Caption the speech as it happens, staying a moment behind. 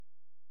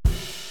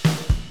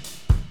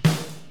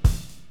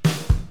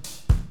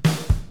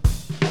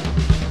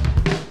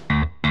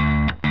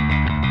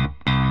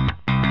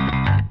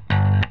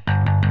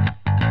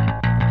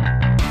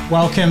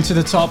Welcome to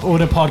the Top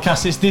Order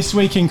podcast. It's This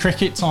Week in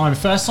Cricket time.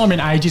 First time in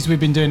ages we've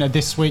been doing a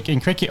This Week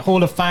in Cricket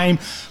Hall of Fame.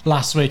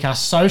 Last week our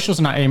socials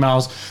and our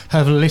emails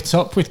have lit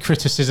up with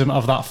criticism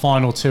of that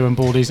final two and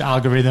Baldy's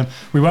algorithm.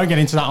 We won't get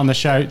into that on the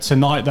show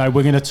tonight though.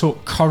 We're going to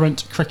talk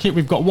current cricket.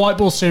 We've got white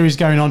ball series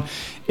going on.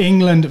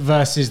 England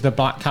versus the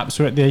Black Caps.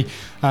 We're at the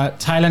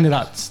tail end of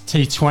that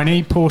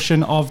T20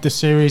 portion of the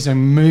series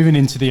and moving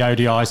into the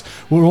ODIs.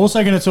 We're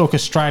also going to talk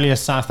Australia,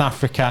 South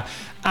Africa,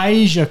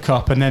 Asia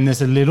Cup, and then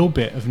there's a little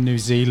bit of New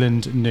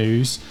Zealand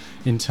news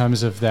in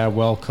terms of their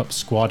World Cup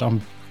squad.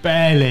 I'm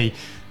barely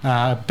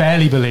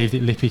believe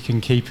that Lippy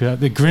can keep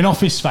the grin off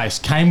his face.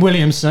 Kane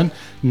Williamson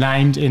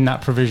named in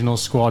that provisional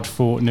squad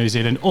for New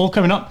Zealand. All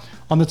coming up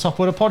on the Top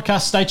Order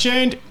podcast. Stay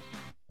tuned.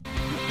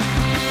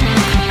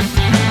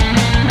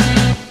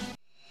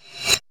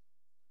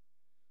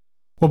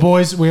 Well,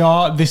 boys, we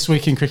are This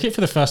Week in Cricket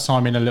for the first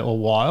time in a little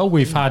while.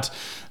 We've had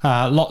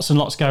lots and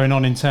lots going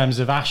on in terms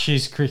of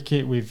Ashes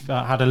cricket. We've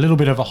had a little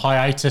bit of a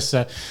hiatus,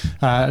 a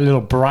little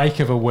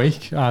break of a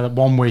week,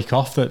 1 week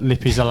off that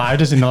Lippy's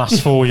allowed us in the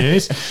last 4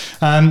 years.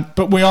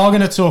 But we are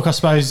going to talk, I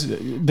suppose,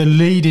 the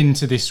lead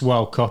into this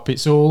World Cup.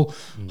 It's all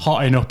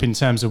hotting up in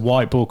terms of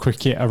white ball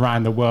cricket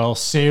around the world,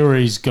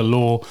 series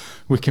galore.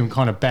 We can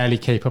kind of barely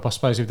keep up, I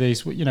suppose, with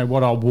these, you know,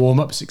 what are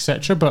warm-ups,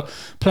 etc. But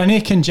plenty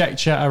of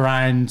conjecture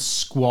around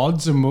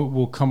squads, and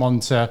we'll come on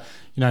to,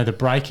 you know, the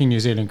breaking New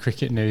Zealand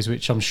cricket news,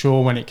 which I'm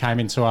sure when it came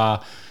into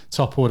our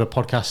Top Order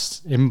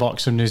podcast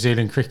inbox from New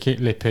Zealand cricket,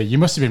 Lippy, you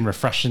must have been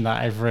refreshing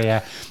that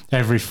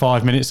every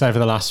 5 minutes over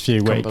the last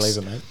few weeks. Can't believe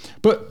it, mate.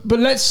 But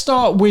let's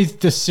start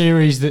with the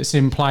series that's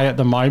in play at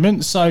the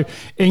moment. So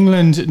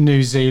England,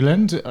 New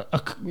Zealand,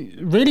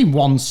 really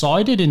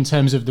one-sided in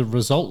terms of the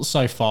results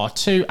so far.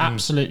 Two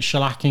absolute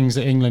shellackings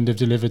that England have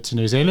delivered to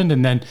New Zealand,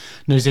 and then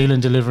New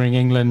Zealand delivering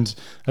England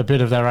a bit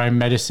of their own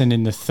medicine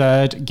in the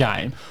third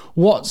game.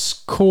 What's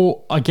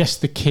caught, I guess,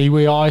 the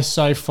Kiwi eye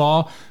so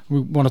far? We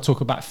want to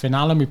talk about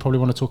Finale. We probably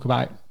want to talk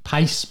about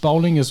pace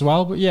bowling as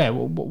well. But yeah,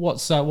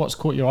 what's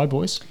caught your eye,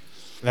 boys?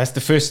 That's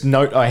the first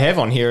note I have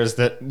on here is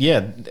that,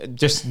 yeah,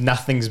 just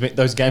nothing's been,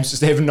 those games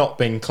just have not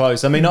been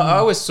close. I mean, I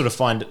always sort of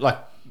find it, like,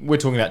 we're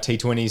talking about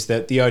T20s,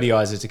 that the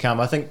ODIs are to come.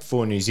 I think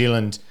for New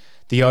Zealand,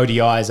 the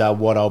ODIs are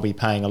what I'll be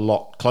paying a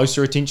lot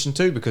closer attention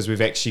to, because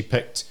we've actually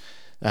picked,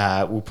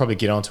 we'll probably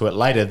get onto it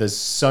later, there's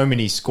so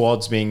many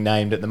squads being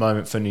named at the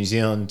moment for New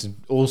Zealand,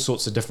 all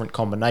sorts of different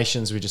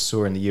combinations we just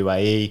saw in the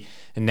UAE,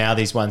 and now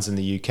these ones in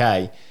the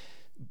UK.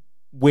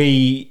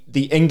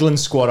 The England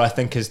squad, I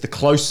think, is the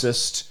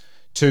closest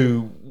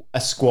to a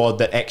squad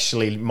that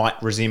actually might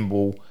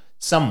resemble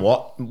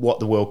somewhat what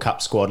the World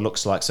Cup squad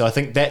looks like. So I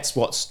think that's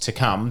what's to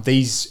come.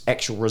 These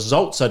actual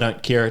results I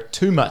don't care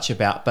too much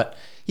about, but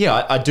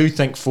yeah, I do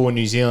think for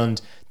New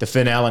Zealand, the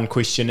Finn Allen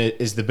question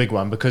is the big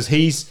one, because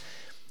he's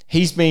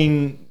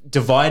been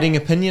dividing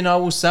opinion, I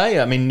will say.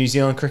 I mean, New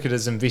Zealand cricket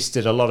has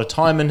invested a lot of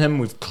time in him.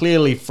 We've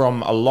clearly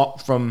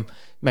from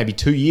maybe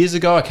 2 years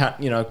ago,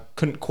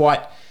 couldn't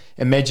quite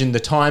imagine the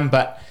time,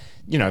 but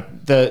you know,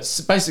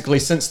 basically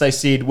since they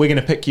said we're going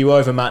to pick you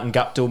over Martin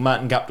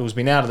Guptill's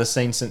been out of the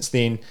scene since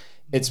then.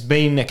 It's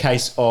been a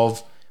case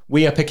of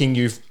we are picking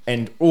you,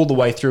 and all the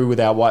way through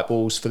with our white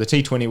balls for the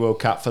T20 World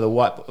Cup, for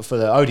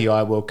the ODI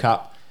World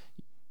Cup.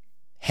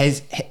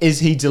 Is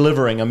he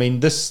delivering? I mean,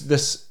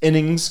 this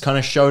innings kind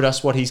of showed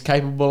us what he's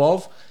capable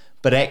of,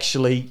 but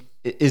actually,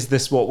 is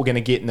this what we're going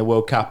to get in the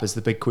World Cup? Is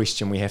the big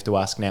question we have to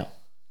ask now.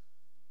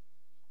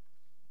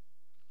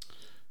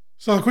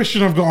 So the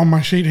question I've got on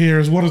my sheet here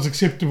is what is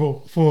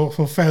acceptable for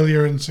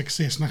failure and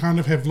success? And I kind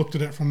of have looked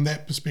at it from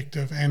that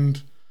perspective.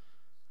 And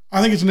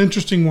I think it's an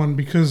interesting one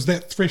because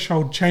that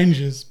threshold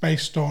changes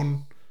based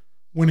on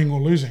winning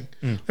or losing.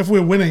 If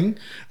we're winning,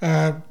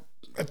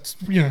 it's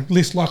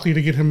less likely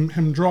to get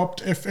him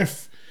dropped.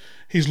 If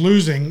he's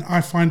losing,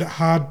 I find it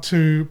hard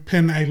to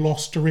pin a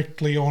loss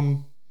directly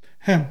on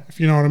him, if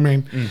you know what I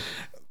mean.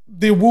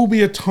 There will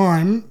be a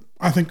time,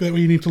 I think, that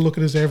we need to look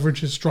at his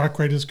average, his strike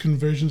rate, his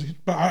conversions.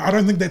 But I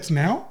don't think that's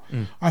now.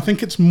 I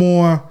think it's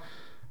more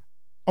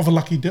of a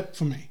lucky dip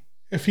for me.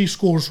 If he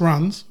scores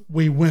runs,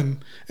 we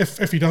win.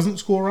 If he doesn't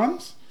score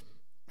runs,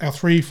 our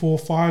 3, 4,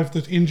 5,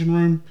 the engine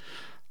room,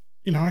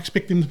 I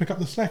expect him to pick up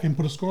the slack and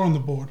put a score on the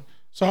board.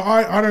 So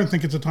I don't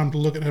think it's a time to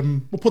look at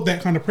him or put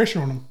that kind of pressure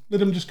on him. Let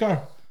him just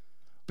go.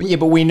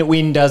 But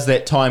when does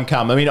that time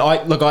come? I mean,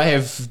 I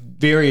have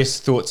various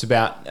thoughts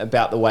about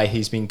the way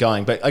he's been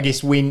going, but I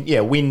guess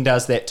when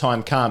does that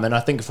time come? And I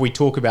think if we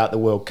talk about the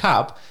World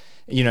Cup,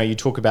 you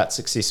talk about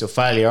success or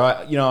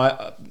failure.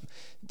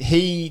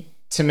 He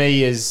to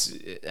me is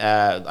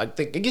I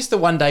guess the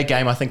one day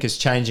game I think is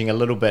changing a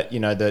little bit.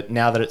 Now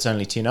that it's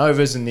only 10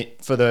 overs and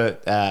for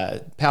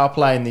the power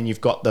play, and then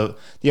you've got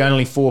the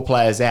only 4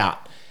 players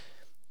out.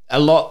 A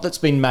lot that's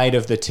been made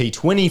of the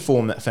T20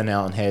 form that Finn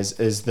Allen has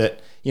is that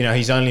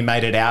he's only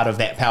made it out of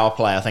that power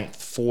play, I think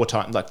 4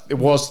 times. Like it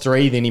was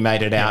 3, then he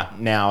made it out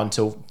now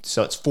so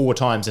it's 4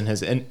 times in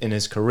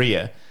his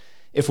career.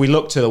 If we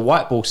look to the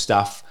white ball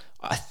stuff,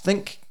 I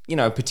think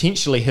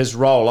potentially his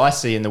role I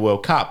see in the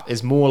World Cup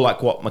is more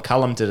like what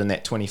McCullum did in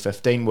that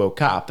 2015 World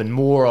Cup, and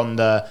more on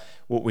the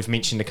what we've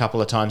mentioned a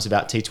couple of times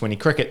about T20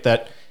 cricket,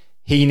 that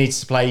he needs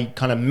to play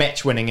kind of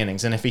match-winning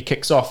innings. And if he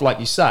kicks off, like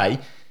you say,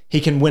 he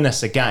can win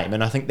us a game.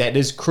 And I think that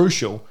is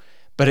crucial.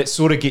 But it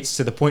sort of gets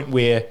to the point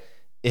where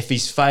if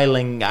he's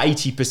failing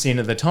 80%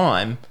 of the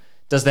time,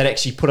 does that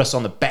actually put us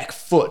on the back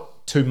foot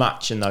too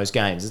much in those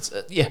games?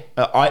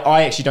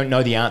 I actually don't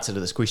know the answer to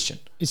this question.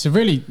 It's a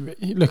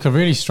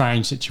really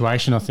strange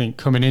situation, I think,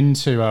 coming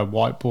into a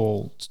white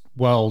ball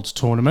world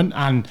tournament.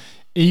 And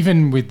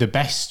even with the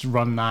best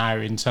run now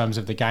in terms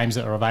of the games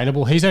that are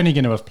available, he's only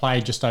going to have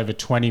played just over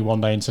 20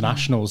 one-day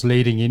internationals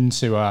leading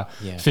into a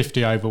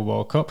 50-over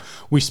World Cup.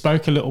 We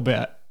spoke a little bit,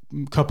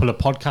 a couple of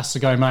podcasts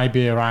ago,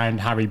 maybe around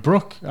Harry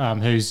Brook,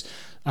 who's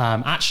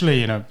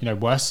actually in a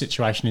worse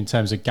situation in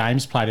terms of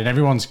games played, and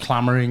everyone's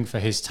clamouring for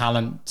his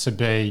talent to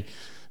be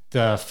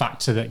the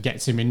factor that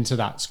gets him into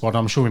that squad.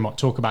 I'm sure we might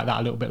talk about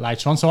that a little bit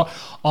later on. So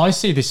I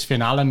see this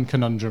Finn Allen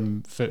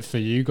conundrum for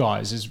you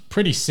guys as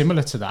pretty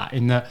similar to that,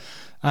 in that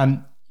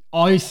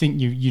I think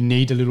you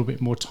need a little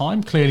bit more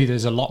time. Clearly,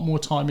 there's a lot more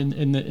time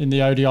in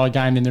the ODI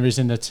game than there is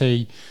in the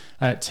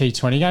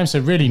T20 game. So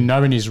really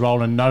knowing his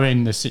role and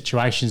knowing the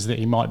situations that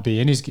he might be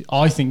in is,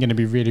 I think, going to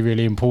be really,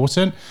 really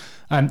important.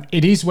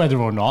 It is whether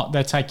or not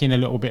they're taking a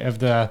little bit of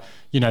the,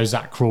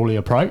 Zach Crawley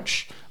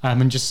approach,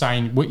 and just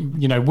saying,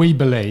 we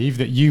believe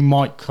that you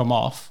might come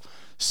off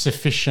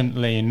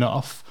sufficiently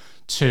enough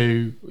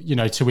to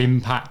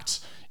impact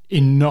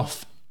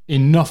enough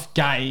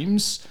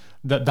games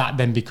that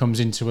then becomes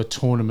into a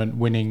tournament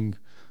winning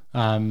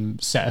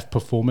set of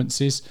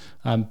performances.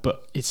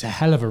 But it's a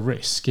hell of a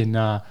risk in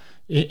a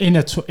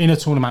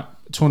tournament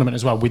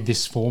as well, with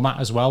this format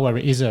as well, where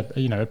it is a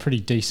pretty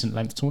decent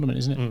length tournament,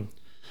 isn't it?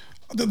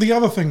 The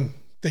other thing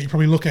that you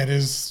probably look at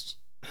is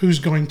who's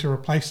going to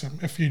replace him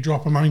if you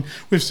drop him. I mean,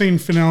 we've seen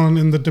Finn Allen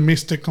in the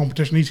domestic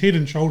competition. He's head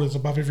and shoulders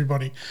above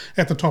everybody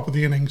at the top of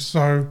the innings.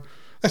 So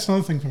that's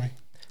another thing for me.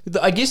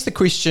 I guess the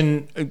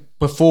question,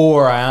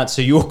 before I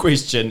answer your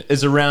question,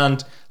 is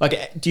around,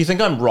 do you think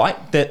I'm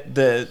right that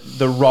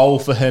the role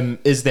for him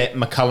is that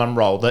McCullum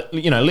role? That,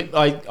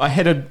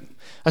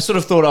 I sort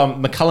of thought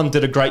McCullum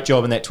did a great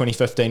job in that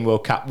 2015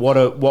 World Cup.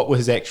 What were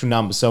his actual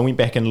numbers? So I went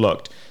back and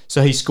looked.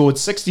 So he scored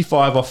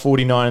 65 off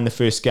 49 in the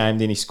first game.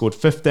 Then he scored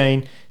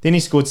 15. Then he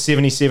scored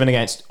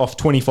 77 off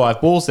 25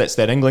 balls. That's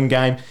that England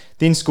game.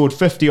 Then scored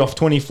 50 off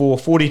 24,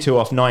 42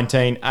 off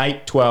 19,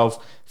 8,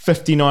 12,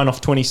 59 off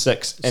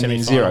 26, and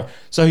then 0.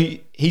 So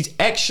he's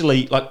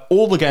actually,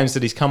 all the games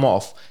that he's come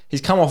off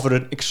at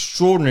an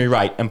extraordinary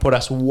rate and put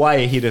us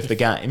way ahead of the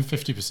game.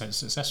 50%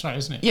 success rate,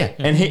 isn't it? Yeah,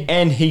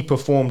 and he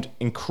performed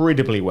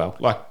incredibly well.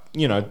 Like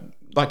you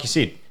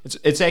said,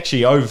 it's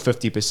actually over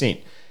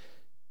 50%.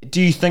 Do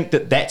you think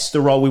that that's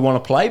the role we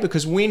want to play?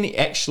 Because when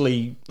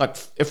actually,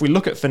 if we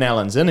look at Finn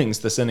Allen's innings,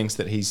 this innings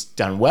that he's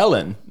done well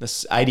in,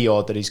 this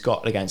 80-odd that he's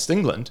got against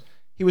England,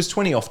 he was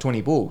 20 off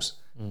 20 balls.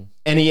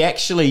 And he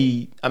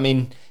actually,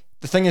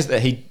 the thing is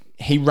that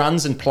he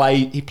runs and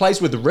he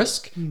plays with the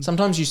risk.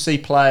 Sometimes you see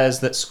players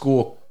that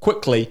score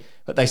quickly,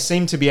 but they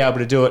seem to be able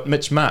to do it.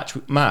 Mitch Marsh,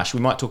 we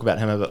might talk about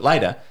him a bit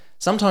later.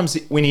 Sometimes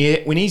when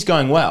he's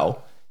going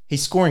well,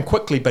 he's scoring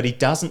quickly, but he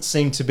doesn't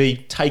seem to be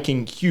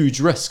taking huge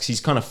risks.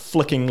 He's kind of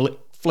flicking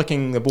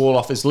the ball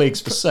off his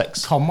legs for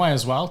six. Conway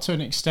as well, to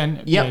an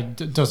extent. Yeah,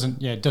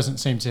 doesn't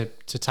seem to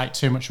take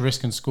too much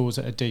risk and scores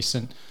at a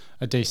decent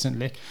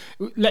lick.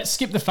 Let's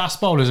skip the fast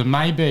bowlers, and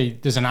maybe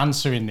there's an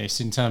answer in this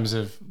in terms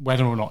of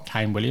whether or not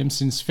Kane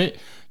Williamson's fit,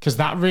 because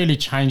that really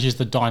changes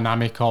the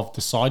dynamic of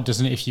the side,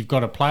 doesn't it? If you've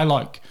got a player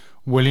like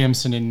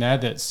Williamson in there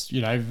that's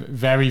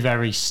very,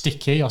 very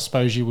sticky, I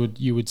suppose you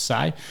would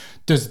say,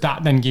 does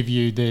that then give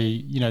you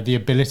the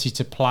ability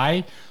to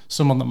play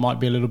someone that might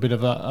be a little bit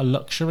of a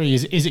luxury?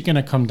 Is it going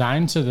to come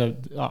down to the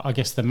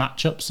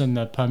matchups and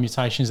the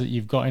permutations that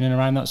you've got in and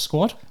around that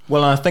squad?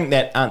 Well, I think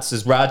that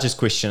answers Raj's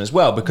question as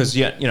well, because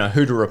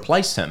who to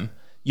replace him?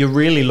 You're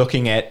really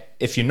looking at,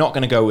 if you're not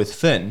going to go with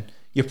Finn,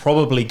 you're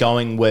probably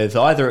going with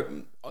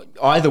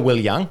either Will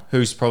Young,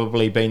 who's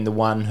probably been the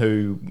one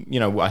who,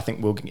 I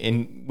think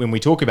when we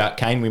talk about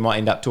Kane, we might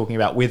end up talking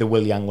about whether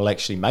Will Young will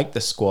actually make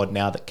the squad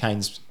now that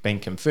Kane's been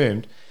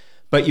confirmed.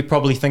 But you're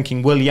probably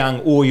thinking Will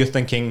Young, or you're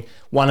thinking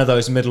one of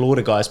those middle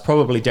order guys,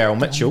 probably Daryl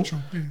Mitchell,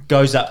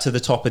 goes up to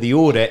the top of the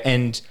order.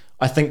 And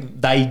I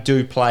think they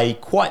do play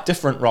quite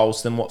different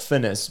roles than what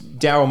Finn is.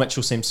 Daryl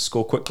Mitchell seems to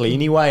score quickly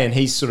anyway, and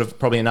he's sort of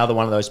probably another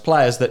one of those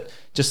players that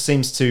just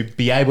seems to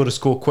be able to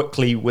score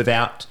quickly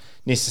without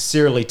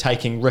necessarily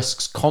taking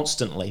risks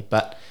constantly.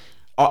 But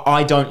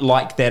I don't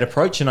like that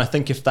approach, and I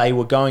think if they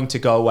were going to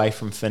go away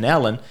from Finn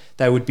Allen,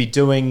 they would be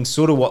doing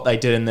sort of what they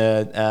did in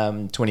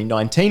the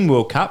 2019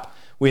 World Cup,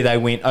 where they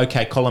went,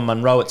 okay, Colin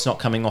Munro, it's not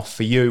coming off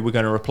for you. We're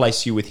going to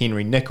replace you with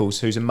Henry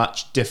Nicholls, who's a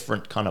much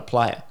different kind of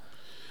player.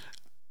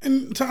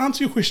 And to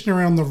answer your question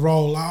around the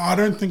role, I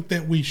don't think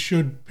that we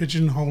should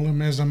pigeonhole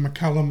him as a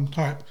McCullum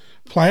type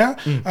player.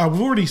 We've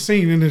already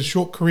seen in his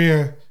short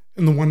career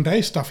in the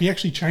one-day stuff, he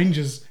actually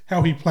changes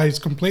how he plays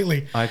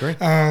completely. I agree.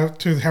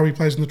 To how he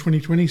plays in the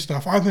 2020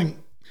 stuff. I think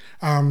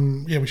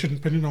we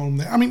shouldn't pin it on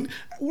that. I mean,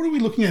 what are we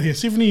looking at here?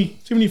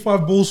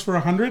 75 balls for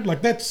 100?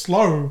 Like, that's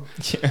slow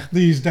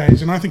these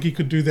days. And I think he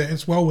could do that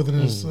as well within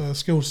his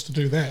skills to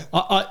do that.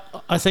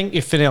 I think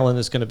if Finn Allen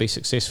is going to be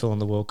successful in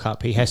the World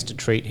Cup, he has to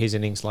treat his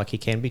innings like he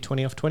can be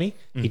 20 off 20.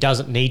 He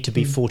doesn't need to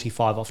be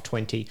 45 off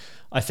 20.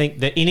 I think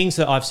the innings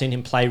that I've seen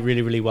him play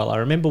really, really well. I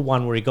remember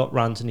one where he got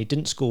runs and he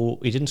didn't score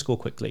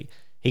quickly.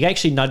 He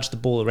actually nudged the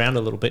ball around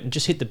a little bit and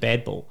just hit the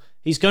bad ball.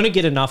 He's going to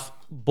get enough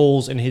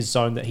balls in his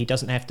zone that he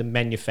doesn't have to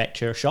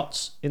manufacture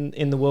shots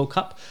in the World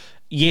Cup.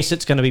 Yes,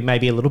 it's going to be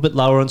maybe a little bit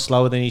lower and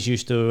slower than he's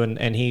used to,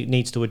 and he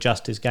needs to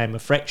adjust his game a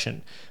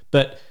fraction.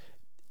 But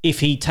if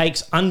he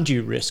takes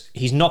undue risk,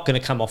 he's not going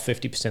to come off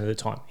 50% of the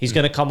time. He's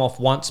going to come off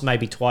once,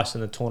 maybe twice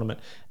in the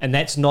tournament. And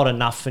that's not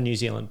enough for New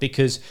Zealand,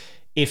 because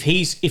if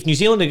New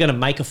Zealand are going to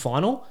make a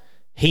final,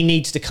 he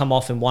needs to come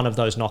off in one of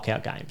those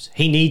knockout games.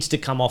 He needs to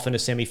come off in a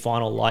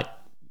semi-final like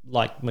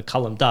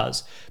McCullum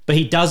does. But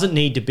he doesn't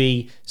need to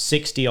be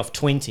 60 off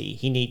 20.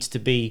 He needs to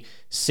be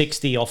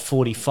 60 off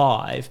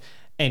 45.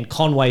 And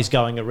Conway's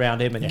going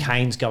around him and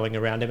Kane's going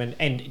around him.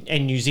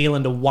 And New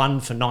Zealand are 1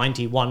 for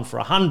 90, 1 for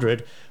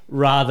 100,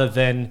 rather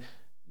than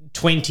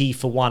 20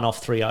 for 1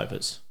 off 3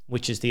 overs,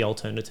 which is the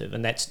alternative.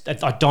 And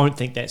I don't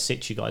think that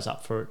sets you guys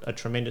up for a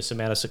tremendous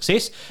amount of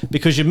success,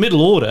 because your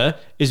middle order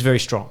is very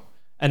strong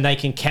and they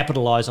can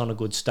capitalise on a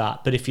good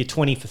start. But if you're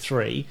 20 for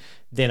 3,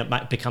 then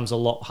it becomes a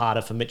lot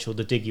harder for Mitchell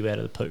to dig you out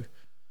of the poo.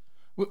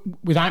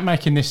 Without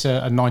making this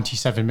a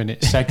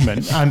 97-minute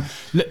segment,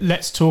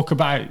 let's talk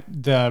about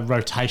the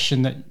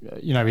rotation that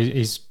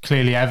is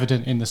clearly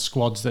evident in the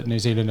squads that New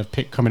Zealand have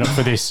picked coming up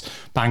for this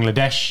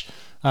Bangladesh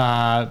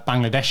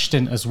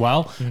stint as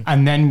well.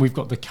 And then we've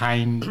got the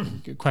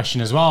Kane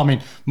question as well. I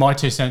mean, my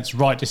 2 cents,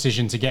 right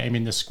decision to get him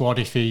in the squad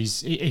if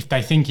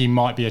they think he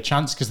might be a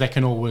chance, because they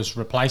can always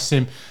replace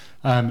him.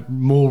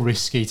 More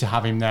risky to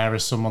have him there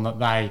as someone that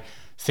they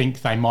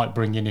think they might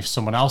bring in if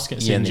someone else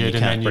gets injured,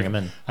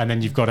 and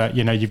then you've got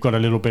a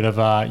little bit of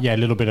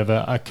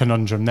a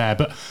conundrum there.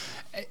 But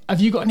have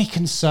you got any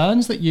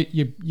concerns that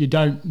you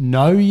don't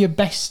know your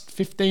best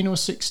 15 or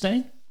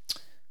 16?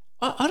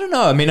 I don't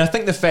know. I mean, I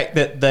think the fact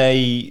that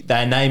they've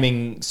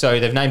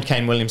named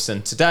Kane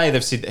Williamson today.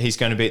 They've said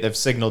that they've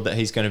signalled that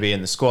he's going to be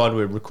in the squad.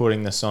 We're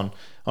recording this on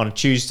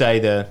Tuesday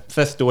the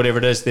 5th or whatever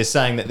it is. They're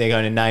saying that they're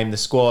going to name the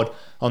squad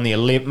on the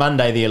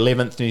Monday the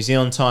 11th New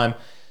Zealand time.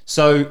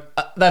 So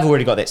they've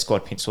already got that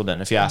squad penciled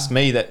in. If you ask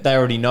me, that they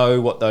already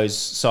know what those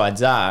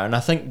sides are. And I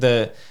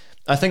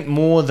think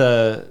more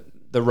the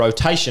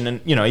rotation,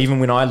 and even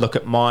when I look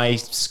at my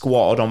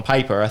squad on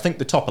paper, I think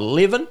the top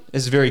 11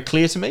 is very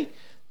clear to me.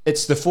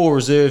 It's the 4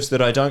 reserves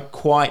that I don't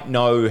quite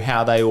know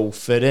how they all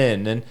fit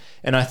in.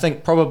 And I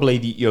think probably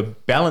your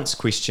balance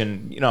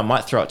question, I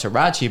might throw it to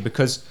Raj here,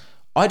 because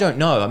I don't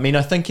know. I mean,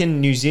 I think in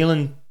New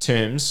Zealand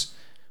terms,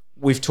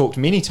 we've talked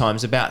many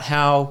times about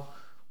how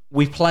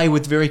we play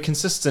with very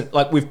consistent,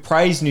 like we've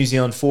praised New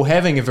Zealand for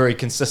having a very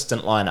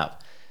consistent lineup.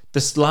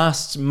 This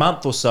last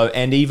month or so,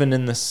 and even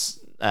in this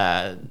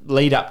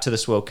lead up to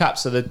this World Cup,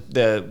 so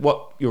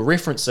what you're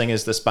referencing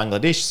is this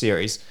Bangladesh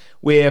series,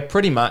 where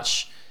pretty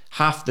much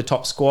half the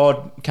top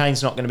squad,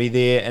 Kane's not going to be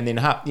there, and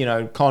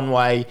then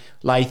Conway,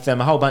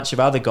 Latham, a whole bunch of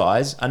other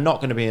guys are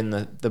not going to be in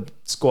the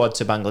squad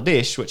to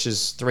Bangladesh, which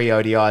is 3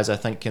 ODIs, I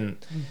think, in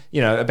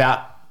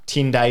about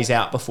 10 days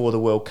out before the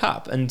World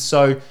Cup. And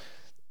so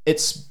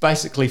it's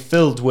basically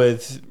filled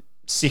with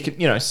second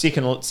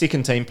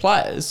team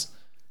players.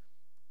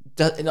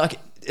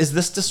 Is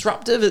this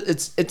disruptive?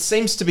 It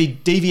seems to be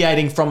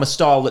deviating from a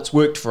style that's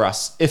worked for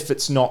us, if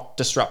it's not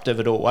disruptive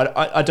at all.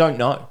 I don't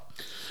know.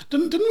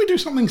 Didn't we do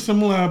something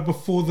similar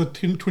before the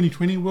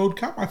 2020 World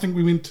Cup? I think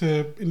we went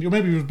to India,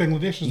 maybe it was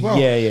Bangladesh as well.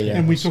 Yeah.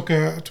 And we took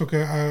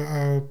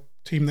a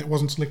team that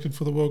wasn't selected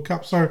for the World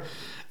Cup. So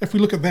if we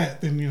look at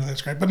that, then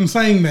that's great. But in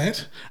saying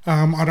that,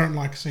 I don't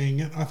like seeing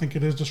it. I think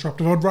it is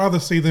disruptive. I'd rather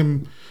see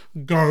them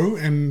go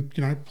and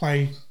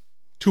play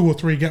 2 or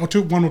 3 games,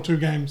 or 1 or 2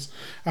 games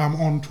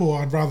on tour.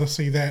 I'd rather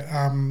see that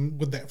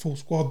with that full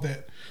squad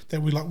that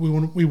we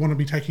want to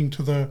be taking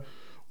to the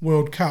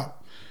World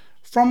Cup.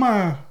 From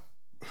a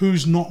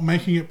who's not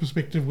making it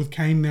perspective with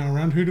Kane now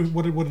around,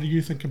 what do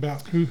you think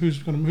about who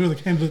are the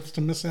candidates to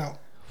miss out?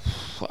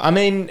 I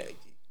mean,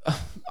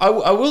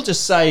 I will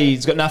just say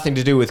it's got nothing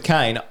to do with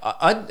Kane.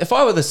 If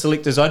I were the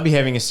selectors, I'd be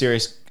having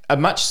a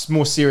much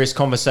more serious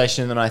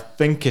conversation than I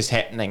think is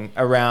happening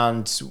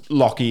around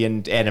Lockie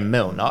and Adam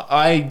Milne.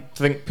 I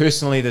think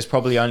personally there's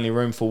probably only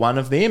room for one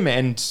of them,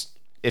 and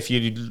if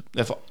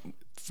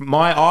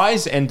my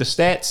eyes and the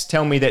stats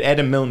tell me that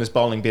Adam Milne is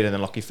bowling better than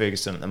Lockie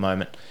Ferguson at the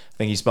moment. I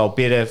think he's bowled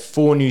better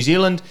for New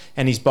Zealand,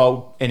 and he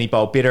bowled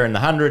better in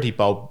the 100.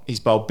 He's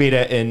bowled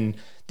better in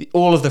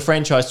all of the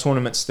franchise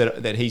tournaments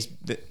that he's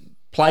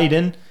played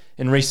in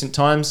recent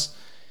times.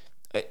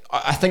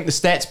 I think the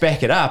stats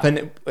back it up,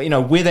 and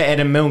whether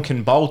Adam Milne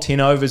can bowl 10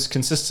 overs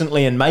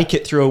consistently and make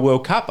it through a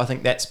World Cup, I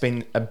think that's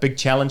been a big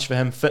challenge for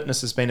him.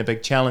 Fitness has been a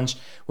big challenge,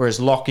 whereas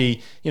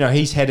Lockie,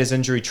 he's had his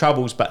injury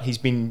troubles, but he's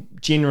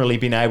generally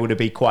been able to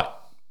be quite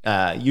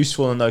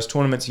useful in those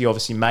tournaments. He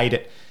obviously made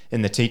it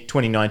in the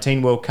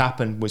 2019 World Cup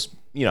and was,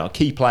 a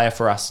key player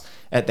for us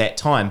at that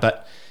time.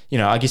 But,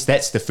 I guess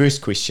that's the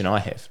first question I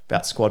have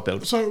about squad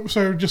building.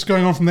 So just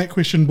going on from that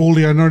question,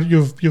 Baldy, I know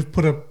you've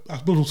put a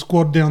little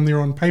squad down there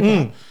on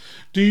paper.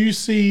 Do you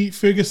see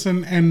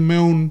Ferguson and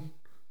Milne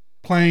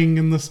playing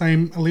in the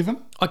same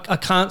 11? I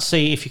can't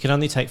see, if you can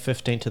only take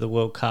 15 to the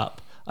World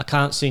Cup, I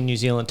can't see New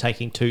Zealand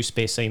taking 2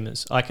 spare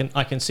seamers.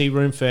 I can see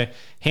room for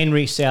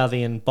Henry,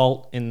 Southey and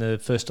Bolt in the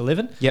first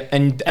 11. Yep,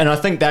 and I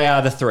think they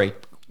are the 3.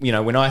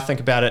 When I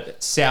think about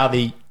it,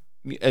 Southey,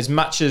 as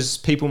much as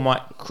people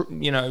might,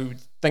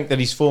 think that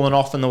he's fallen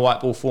off in the white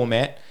ball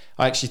format,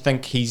 I actually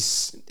think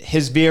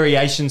his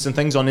variations and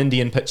things on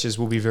Indian pitches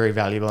will be very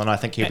valuable, and I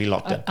think he'll be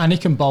locked in. And he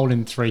can bowl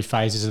in 3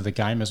 phases of the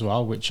game as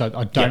well, which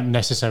I don't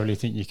necessarily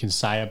think you can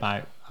say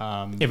about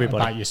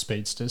everybody, about your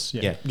speedsters.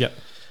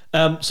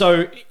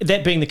 So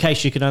that being the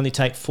case, you can only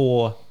take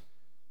 4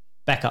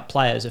 backup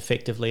players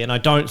effectively, and I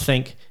don't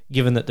think,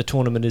 given that the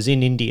tournament is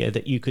in India,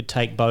 that you could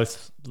take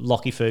both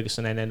Lockie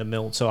Ferguson and Adam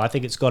Milne. So I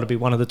think it's got to be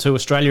one of the 2.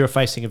 Australia are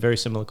facing a very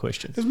similar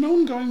question. Is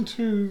Milne going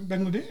to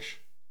Bangladesh?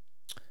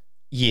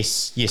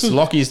 Yes.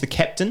 Lockie is the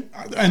captain,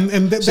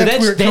 and that's where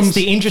it that's comes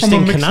the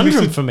interesting from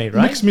conundrum for me,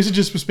 right? Mixed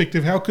messages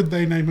perspective. How could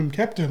they name him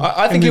captain?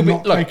 I think he'll be.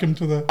 Take him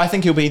to the. I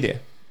think he'll be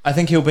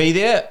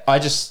there. I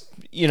just,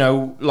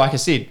 like I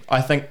said,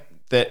 I think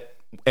that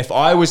if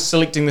I was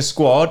selecting the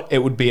squad, it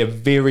would be a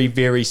very,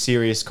 very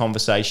serious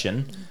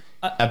conversation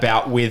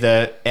about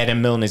whether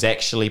Adam Milne is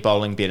actually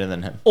bowling better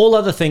than him. All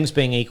other things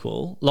being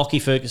equal, Lockie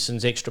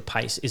Ferguson's extra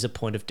pace is a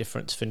point of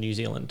difference for New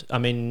Zealand. I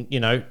mean,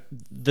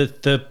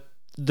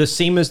 the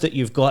seamers that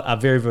you've got are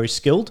very, very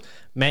skilled.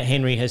 Matt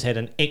Henry has had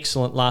an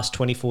excellent last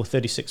 24,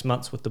 36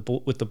 months with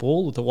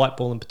the white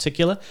ball in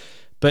particular.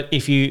 But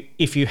if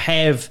you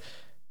have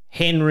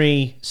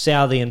Henry,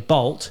 Southey and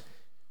Bolt,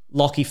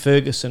 Lockie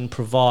Ferguson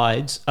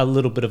provides a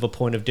little bit of a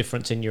point of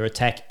difference in your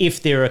attack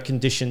if there are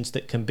conditions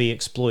that can be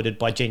exploited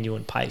by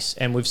genuine pace.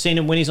 And we've seen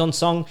him when he's on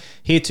song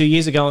here 2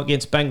 years ago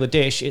against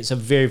Bangladesh. It's a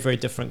very, very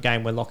different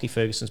game when Lockie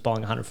Ferguson's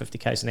bowling 150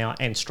 k's an hour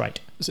and straight.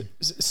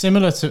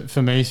 Similar to,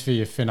 for me, for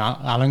your Finn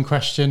Allen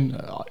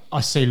question, I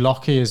see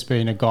Lockie as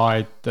being a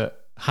guy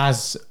that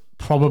has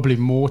probably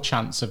more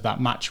chance of that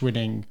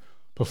match-winning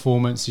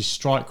performance. His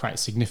strike rate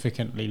is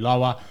significantly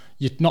lower.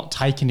 You're not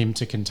taking him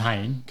to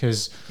contain,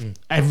 because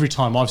every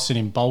time I've seen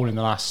him bowl in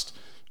the last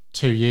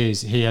 2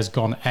 years, he has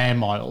gone air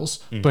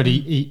miles, but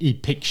he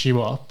picks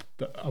you up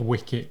a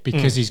wicket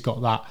because he's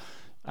got that,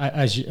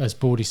 as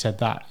Baldy said,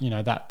 that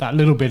that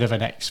little bit of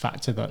an X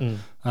factor that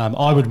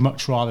I would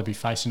much rather be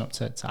facing up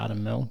to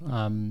Adam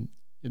Milne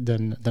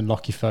than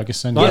Lockie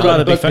Ferguson. I'd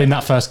rather be in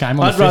that first game.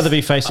 I'd rather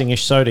be facing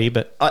Ish Sodhi,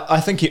 but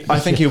I think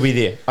he'll be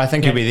there. I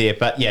think he'll be there.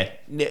 But yeah,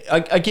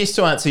 I guess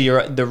to answer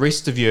the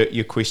rest of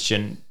your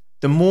question,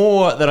 the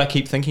more that I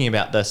keep thinking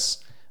about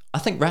this, I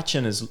think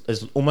Ratchin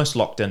is almost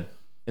locked in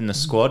the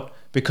squad,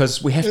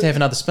 because we have to have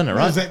another spinner,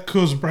 right? Is that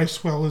because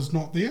Bracewell is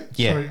not there?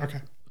 Yeah. Sorry,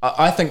 okay.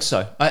 I think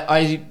so.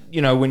 I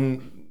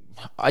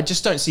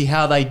just don't see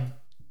how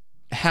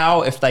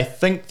if they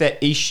think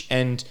that Ish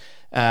and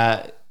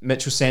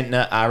Mitchell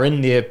Santner are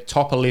in their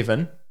top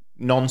 11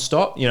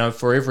 non-stop,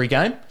 for every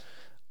game,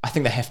 I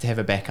think they have to have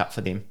a backup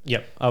for them.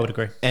 Yep, I would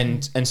agree.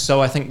 And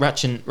so I think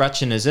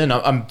Ratchin is in.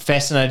 I'm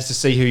fascinated to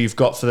see who you've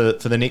got for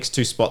the next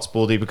 2 spots,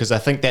 Baldy, because I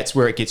think that's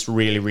where it gets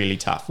really, really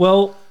tough.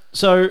 Well,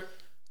 so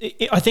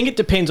I think it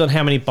depends on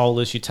how many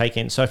bowlers you take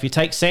in. So if you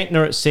take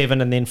Santner at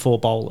 7 and then 4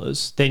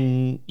 bowlers,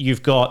 then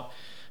you've got,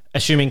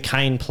 assuming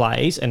Kane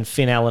plays and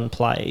Finn Allen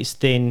plays,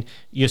 then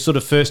your sort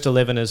of first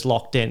 11 is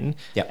locked in.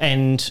 Yep.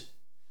 And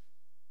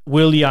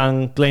Will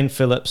Young, Glenn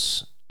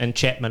Phillips and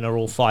Chapman are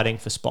all fighting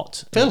for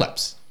spots.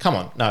 Phillips, come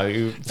on,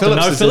 no.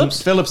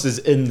 Phillips is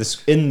in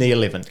the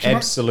 11,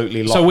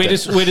 absolutely locked. So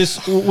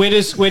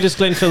where does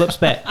Glenn Phillips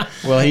bat?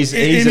 Well, he's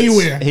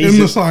anywhere in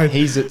the side.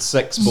 He's at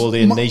 6,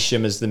 Baldy, and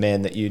Neesham is the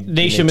man that you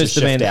need to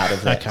shift out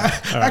of that.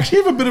 Okay, I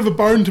actually have a bit of a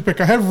bone to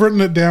pick. I have written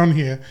it down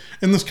here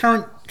in this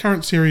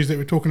current series that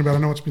we're talking about. I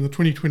know it's been the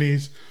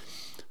 2020s.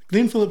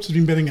 Glenn Phillips has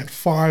been batting at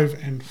 5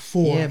 and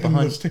 4 in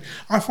this team.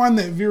 I find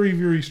that very,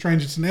 very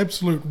strange. It's an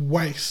absolute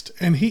waste,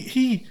 and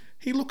he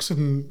looks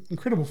in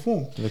incredible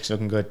form. He looks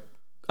looking good.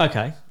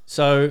 Okay,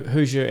 so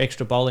who's your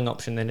extra bowling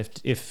option then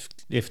if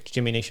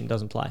Jimmy Neesham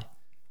doesn't play?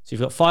 So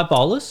you've got 5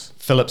 bowlers.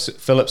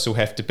 Phillips will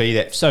have to be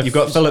that. So you've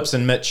got Phillips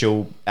and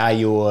Mitchell are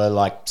your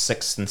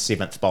 6th and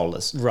 7th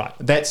bowlers. Right.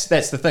 That's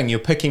the thing. You're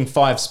picking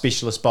 5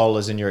 specialist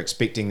bowlers and you're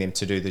expecting them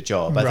to do the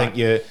job. I Right.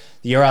 think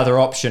your other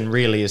option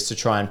really is to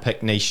try and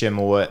pick Neesham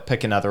or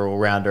pick another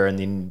all-rounder and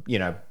then,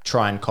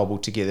 try and cobble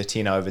together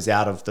 10 overs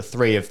out of the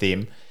 3 of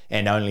them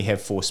and only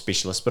have 4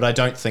 specialists. But I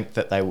don't think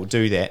that they will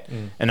do that.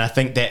 And I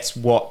think that's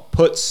what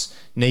puts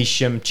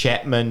Neesham,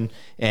 Chapman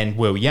and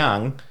Will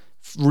Young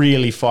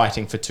really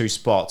fighting for 2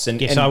 spots.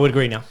 And I would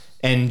agree now.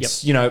 And,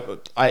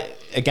 I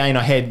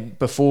had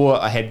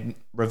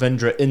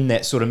Ravindra in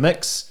that sort of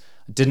mix.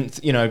 Didn't,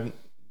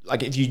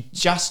 if you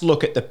just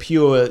look at the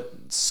pure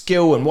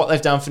skill and what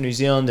they've done for New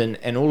Zealand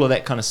and all of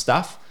that kind of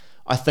stuff,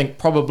 I think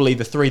probably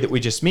the three that we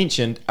just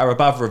mentioned are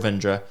above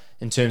Ravindra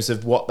in terms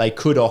of what they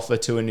could offer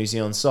to a New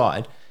Zealand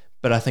side.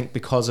 But I think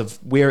because of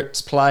where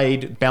it's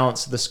played,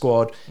 balance of the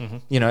squad,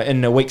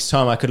 in a week's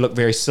time I could look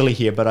very silly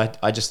here, but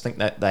I just think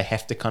that they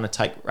have to kind of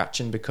take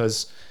Rachin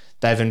because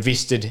they've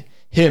invested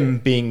him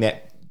being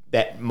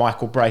that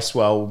Michael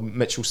Bracewell,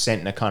 Mitchell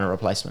Santner kind of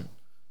replacement.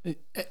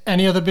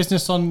 Any other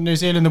business on New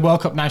Zealand? The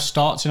World Cup now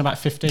starts in about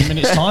 15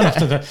 minutes time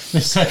after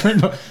this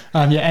segment. But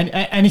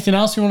anything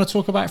else you want to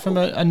talk about from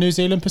a New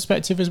Zealand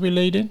perspective as we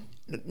lead in?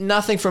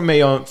 Nothing from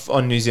me on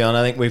New Zealand.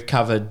 I think we've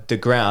covered the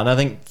ground. I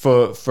think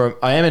for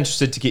I am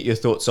interested to get your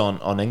thoughts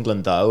on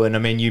England though. And I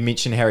mean, you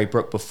mentioned Harry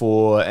Brook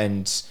before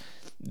and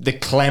the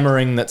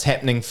clamouring that's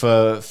happening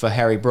for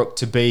Harry Brook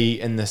to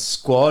be in the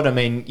squad. I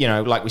mean,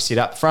 like we said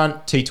up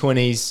front,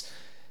 T20s.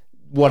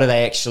 What do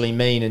they actually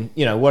mean? And,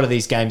 what are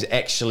these games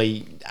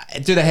actually...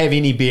 Do they have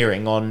any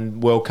bearing on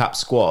World Cup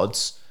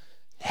squads?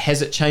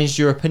 Has it changed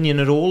your opinion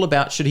at all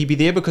about should he be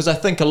there? Because I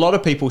think a lot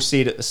of people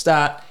said at the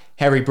start,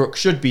 Harry Brook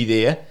should be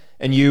there.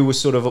 And you were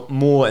sort of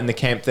more in the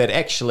camp that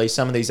actually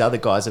some of these other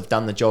guys have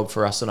done the job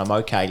for us and I'm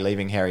okay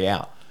leaving Harry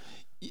out.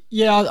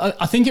 Yeah,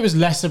 I think it was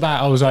less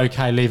about I was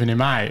okay leaving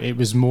him out. It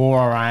was more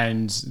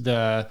around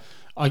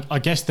I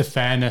guess the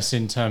fairness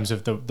in terms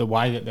of the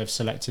way that they've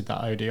selected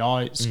that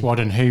ODI squad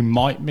and who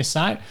might miss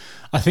out.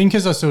 I think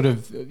as I sort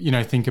of,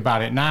 think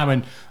about it now,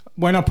 and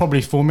when I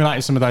probably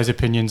formulated some of those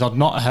opinions, I'd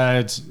not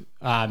heard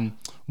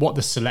what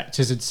the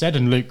selectors had said.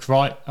 And Luke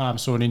Wright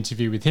saw an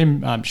interview with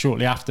him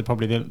shortly after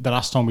probably the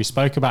last time we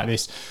spoke about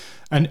this.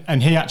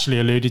 And he actually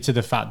alluded to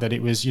the fact that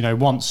it was,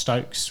 once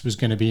Stokes was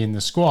going to be in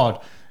the squad,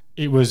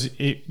 it was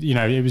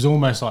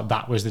almost like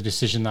that was the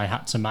decision they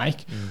had to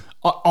make.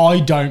 I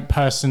don't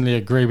personally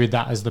agree with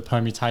that as the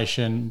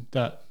permutation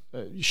that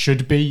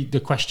should be the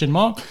question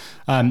mark.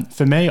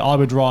 For me, I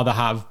would rather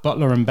have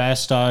Butler and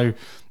Bairstow,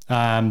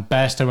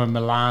 Bairstow and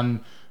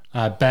Milan,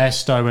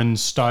 Bairstow and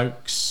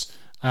Stokes,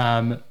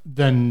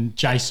 than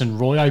Jason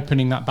Roy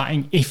opening that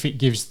batting if it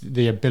gives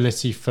the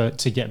ability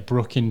to get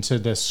Brook into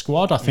the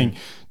squad. I think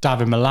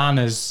David Milan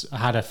has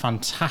had a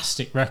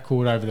fantastic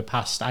record over the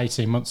past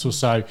 18 months or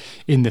so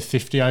in the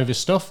 50 over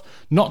stuff,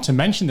 not to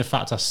mention the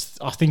fact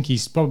I think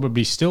he's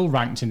probably still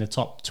ranked in the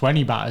top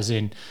 20 batters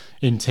in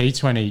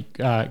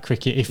T20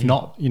 cricket, if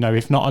not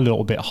a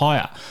little bit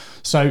higher.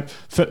 So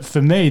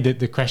for me,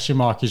 the question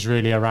mark is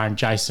really around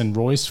Jason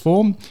Roy's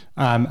form,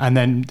 and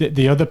then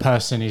the other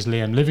person is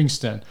Liam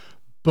Livingstone.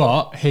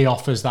 But he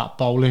offers that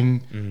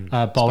bowling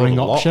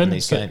option in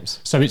these games.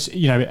 So it's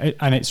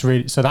and it's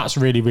really that's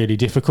really, really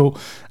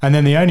difficult. And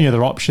then the only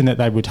other option that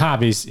they would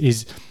have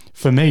is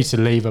for me to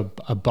leave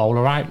a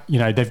bowler out.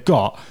 They've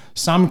got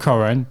Sam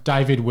Curran,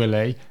 David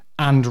Willey,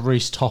 and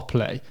Reece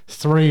Topley,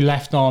 three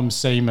left arm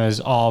seamers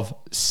of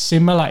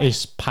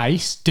similar-ish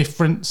pace,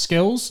 different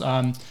skills,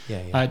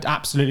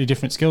 absolutely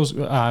different skills.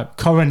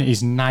 Curran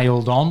is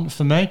nailed on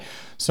for me.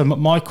 So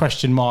my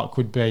question mark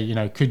would be,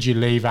 could you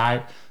leave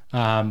out?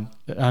 And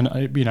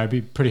it'd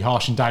be pretty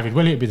harsh on David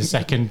Willey. It'd be the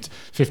second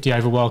 50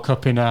 over World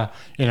Cup in a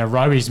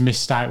row. He's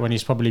missed out when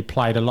he's probably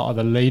played a lot of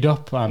the lead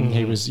up.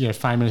 He was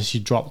famously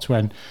dropped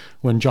when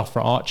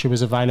Jofra Archer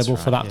was available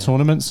for that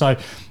tournament. So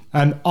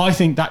I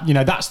think that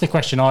that's the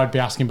question I would be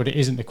asking, but it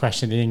isn't the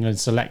question the England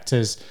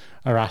selectors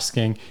are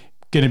asking.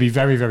 Going to be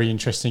very, very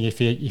interesting if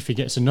he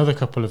gets another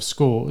couple of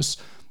scores.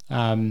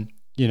 Are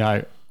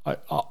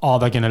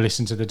they going to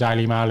listen to the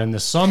Daily Mail and the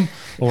Sun,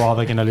 or are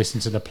they going to listen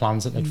to the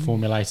plans that they'd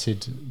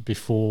formulated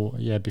before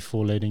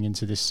leading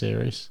into this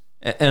series?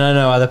 And I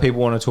know other people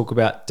want to talk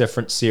about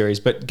different series,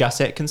 but Gus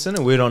Atkinson,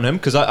 a word on him,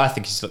 because I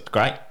think he's looked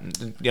great.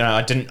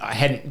 I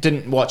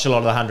didn't watch a lot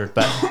of the 100,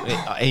 but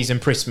he's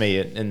impressed me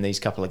in these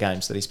couple of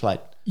games that he's played.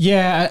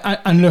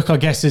 Yeah, and look, I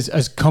guess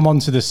has come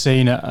onto the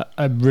scene at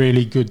a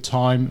really good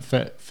time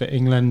for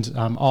England.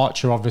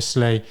 Archer,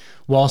 obviously,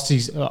 whilst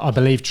he's, I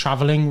believe,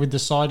 travelling with the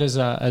side as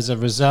a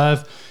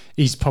reserve,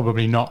 he's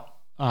probably not.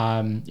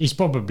 He's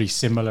probably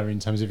similar in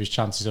terms of his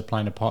chances of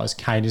playing a part as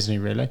Kane, isn't he?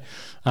 Really.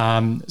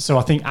 So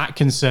I think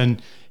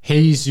Atkinson,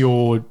 he is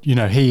your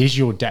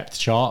depth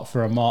chart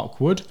for a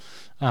Mark Wood,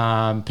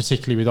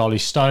 particularly with Ollie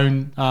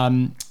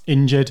Stone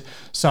injured.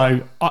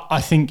 So I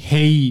think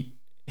he'll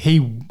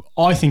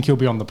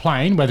be on the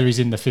plane, whether he's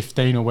in the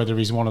 15 or whether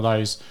he's one of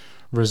those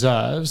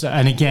reserves.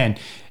 And again,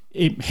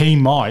 he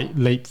might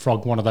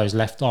leapfrog one of those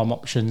left arm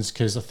options,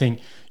 because I think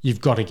you've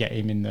got to get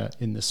him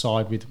in the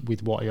side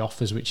with what he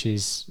offers, which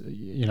is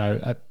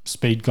a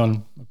speed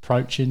gun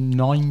approaching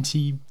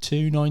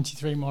 92,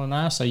 93 mile an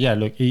hour. So yeah,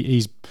 look,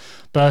 he's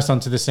burst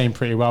onto the scene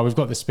pretty well. We've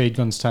got the speed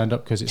guns turned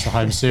up because it's a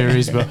home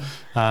series, but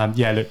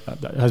look,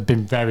 has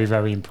been very,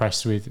 very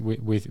impressed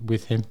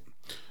with him.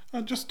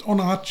 Just on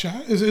Archer,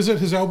 is it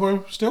his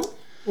elbow still?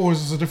 Or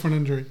is this a different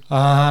injury? Look,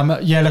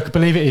 I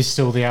believe it is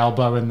still the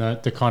elbow and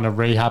the kind of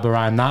rehab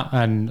around that.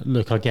 And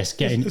look, I guess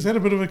is that a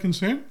bit of a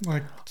concern?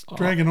 Like,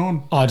 dragging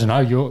on? I don't know.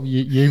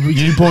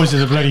 You boys are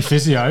the bloody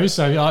physios,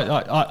 so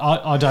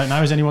I don't know.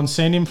 Has anyone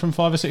seen him from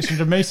 500 or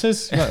 600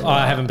 meters?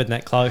 I haven't been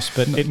that close,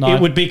 but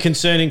it would be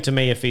concerning to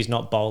me if he's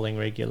not bowling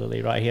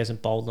regularly, right? He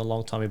hasn't bowled in a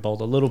long time. He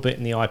bowled a little bit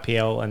in the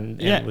IPL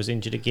and was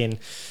injured again.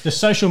 The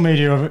social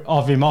media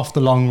of him off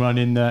the long run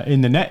in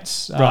the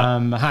nets,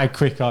 Right. how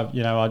quick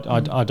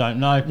I don't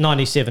know.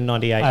 97,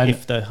 98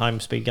 if the home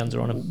speed guns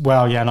are on him.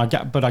 Well, yeah,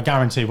 but I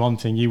guarantee one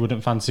thing: you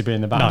wouldn't fancy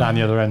being the bat down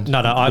the other end.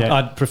 No, Yeah.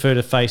 I'd prefer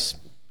to face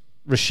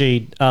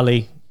Rashid,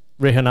 Ali,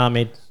 Rehan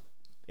Ahmed,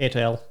 et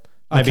al.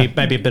 Maybe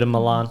a bit of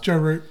Milan. Joe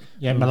Root.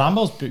 Yeah, Milan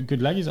bowls good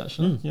leggies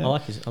actually. Yeah. I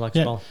like his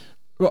bowl.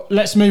 Well,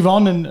 let's move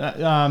on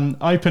and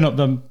open up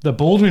the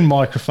Baldwin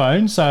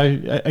microphone. So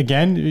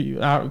again,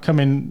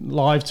 coming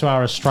live to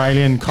our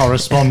Australian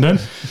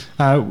correspondent,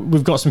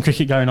 we've got some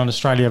cricket going on,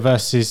 Australia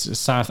versus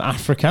South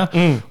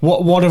Africa.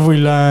 What have we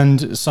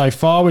learned so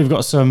far? We've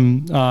got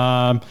some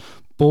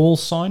ball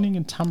signing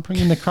and tampering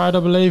in the crowd, I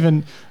believe,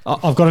 and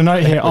I've got a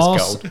note here.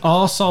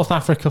 Are South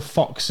Africa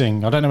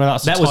foxing? I don't know whether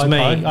that's That a was typo. me.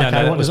 Okay, No,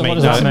 that was me. what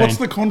does that mean? What's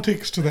the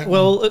context to that?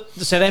 Well,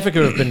 South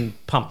Africa have been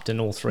pumped in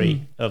all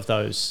three of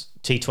those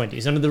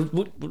T20s.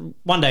 And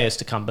one day is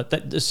to come, but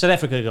South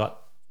Africa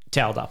got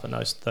towed up in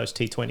those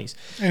T20s.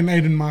 And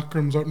Aiden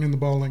Markram's opening the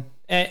bowling.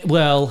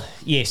 Well,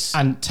 yes.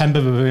 And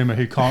Temba Bavuma,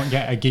 who can't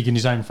get a gig in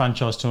his own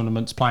franchise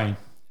tournaments, playing.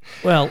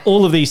 Well,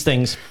 all of these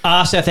things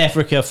are South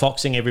Africa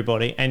foxing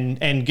everybody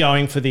and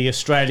going for the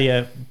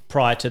Australia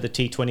prior to the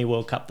T20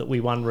 World Cup that we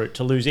won route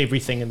to lose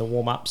everything in the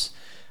warm-ups.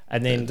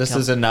 And then this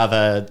is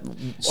another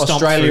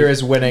Australia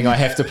is winning. I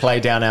have to play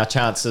down our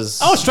chances.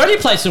 Oh, Australia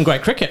played some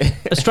great cricket.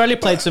 Australia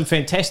played some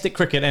fantastic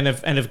cricket and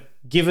have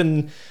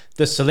given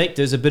the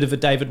selectors a bit of a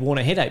David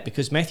Warner headache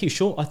because Matthew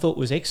Shaw I thought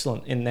was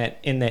excellent in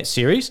that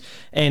series,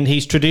 and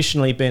he's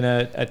traditionally been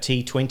a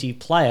T20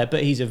 player,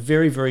 but he's a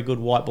very, very good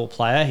white ball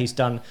player. He's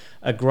done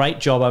a great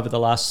job over the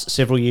last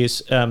several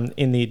years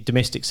in the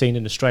domestic scene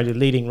in Australia,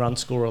 leading run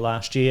scorer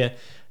last year.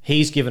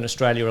 He's given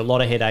Australia a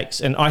lot of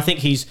headaches, and I think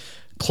he's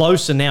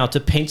closer now to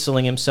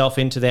penciling himself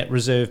into that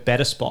reserve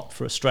batter spot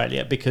for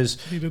Australia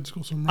because He did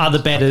score some runs.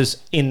 other batters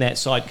in that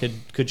side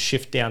could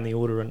shift down the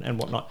order and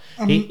whatnot.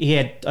 I think he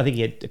had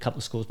a couple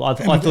of scores, but I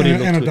thought he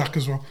looked and a good. duck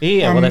as well.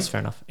 Yeah, well, that's fair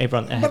enough.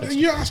 Everyone But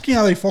you're asking,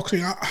 are they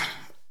foxing?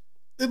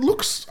 It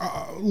looks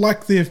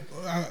like they're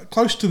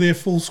close to their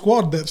full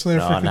squad. That's their.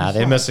 No,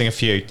 they're missing a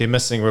few. They're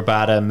missing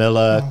Rabada,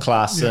 Miller,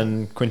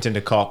 Klaassen, Quinton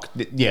de Kock.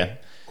 Yeah.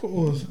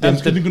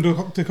 That's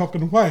going to cock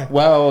and away.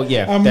 Well,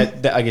 yeah,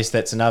 that, I guess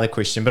that's another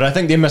question. But I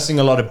think they're missing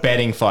a lot of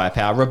batting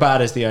firepower.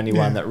 Rabada's the only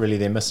one that really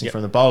they're missing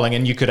from the bowling,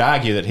 and you could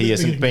argue that he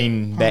hasn't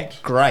been that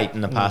great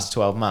in the past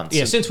 12 months.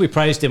 Yeah, since we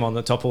praised him on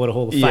the Top Order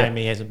Hall of Fame,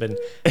 he hasn't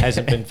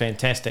been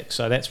fantastic.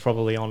 So that's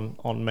probably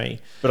on me.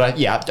 But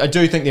I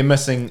do think they're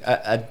missing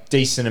a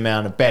decent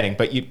amount of batting.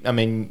 But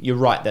you're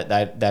right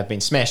that they've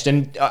been smashed,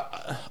 and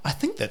I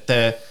think that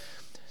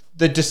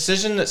the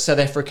decision that South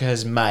Africa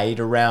has made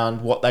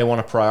around what they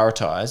want to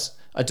prioritise,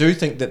 I do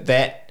think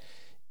that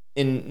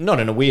not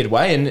in a weird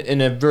way,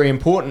 in a very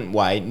important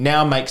way,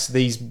 now makes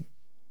these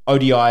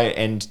ODI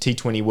and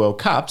T20 World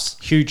Cups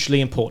hugely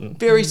important,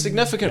 very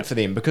significant for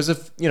them because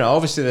if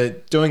obviously they're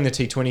doing the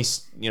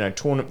T20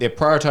 tournament, they're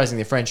prioritising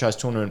their franchise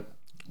tournament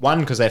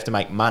because they have to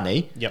make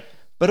money. Yep.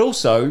 But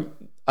also,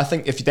 I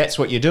think if that's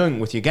what you're doing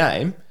with your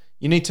game,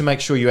 you need to make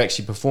sure you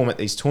actually perform at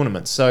these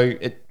tournaments. So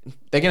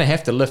they're going to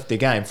have to lift their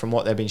game from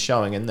what they've been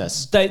showing in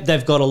this.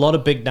 They've got a lot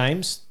of big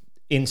names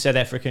in South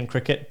African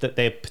cricket that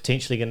they're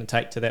potentially going to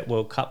take to that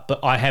World Cup, but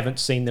I haven't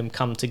seen them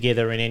come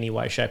together in any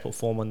way, shape or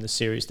form in the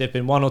series. There have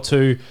been one or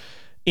two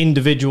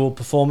individual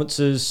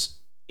performances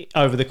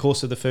over the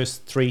course of the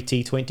first three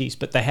T20s,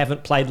 but they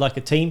haven't played like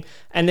a team,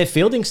 and their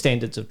fielding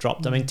standards have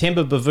dropped. I mean,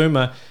 Temba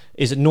Bavuma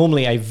is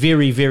normally a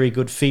very, very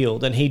good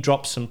field, and he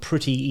dropped some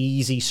pretty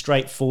easy,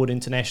 straightforward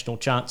international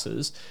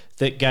chances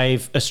that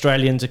gave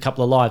Australians a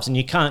couple of lives. And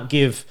you can't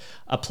give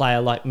a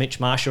player like Mitch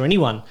Marsh or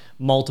anyone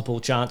multiple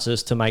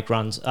chances to make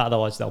runs,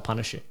 otherwise they'll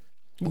punish you.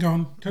 Go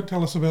on,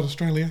 tell us about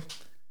Australia.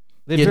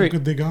 They're very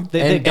good. They're going.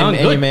 They're going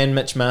and good. your man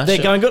Mitch Marsh.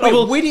 They're going good.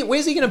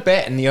 Where's he going to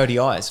bat in the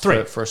ODIs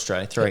for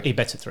Australia? 3. He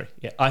bats at 3.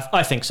 Yeah,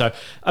 I think so.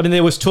 I mean,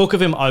 there was talk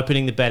of him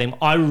opening the batting.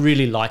 I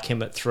really like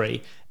him at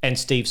 3 and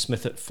Steve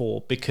Smith at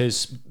 4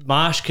 because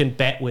Marsh can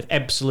bat with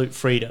absolute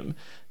freedom,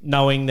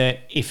 knowing that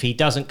if he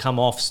doesn't come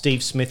off,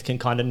 Steve Smith can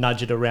kind of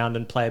nudge it around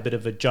and play a bit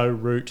of a Joe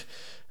Root,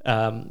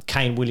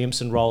 Kane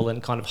Williamson role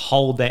and kind of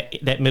hold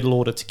that middle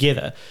order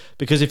together.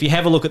 Because if you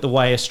have a look at the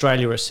way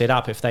Australia are set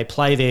up, if they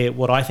play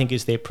what I think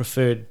is their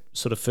preferred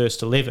sort of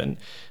first 11,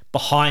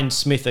 behind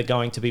Smith are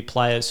going to be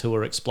players who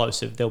are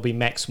explosive. There'll be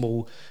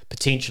Maxwell,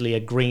 potentially a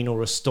Green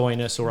or a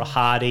Stoinis or a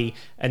Hardy,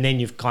 and then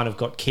you've kind of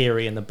got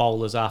Carey and the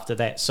bowlers after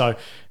that. So,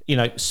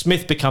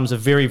 Smith becomes a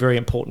very, very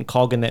important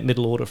cog in that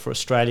middle order for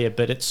Australia,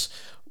 but it's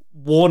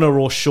Warner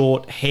or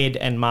Short, Head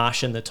and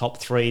Marsh in the top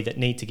 3 that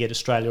need to get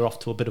Australia off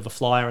to a bit of a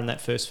flyer in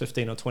that first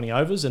 15 or 20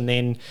 overs, and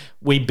then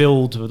we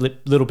build a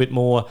little bit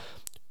more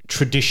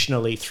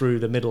traditionally through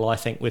the middle, I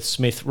think, with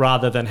Smith,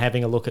 rather than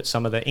having a look at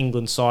some of the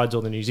England sides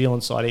or the New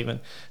Zealand side even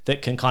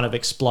that can kind of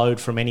explode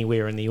from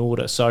anywhere in the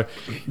order. So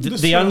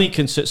the only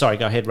concern... Sorry,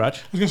 go ahead, Raj.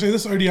 I was going to say,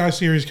 this ODI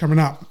series coming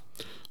up,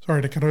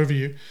 sorry to cut over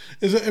you,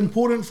 is it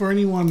important for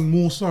anyone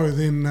more so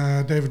than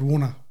David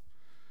Warner?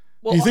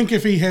 Well, Do you think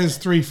if he has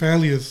 3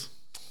 failures...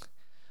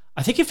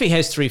 I think if he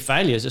has 3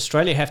 failures,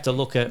 Australia have to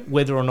look at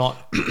whether or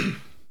not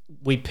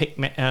we pick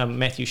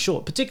Matthew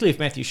Short, particularly if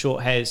Matthew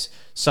Short has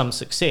some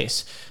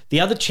success. The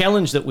other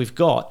challenge that we've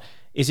got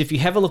is if you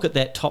have a look at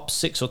that top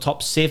 6 or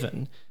top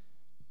 7,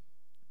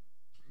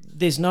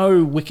 there's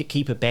no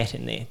wicketkeeper bat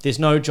in there. There's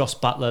no Joss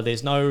Buttler.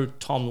 There's no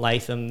Tom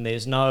Latham.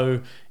 There's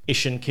no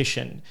Ishan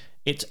Kishan.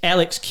 It's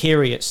Alex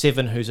Carey at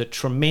 7, who's a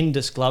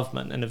tremendous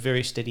gloveman and a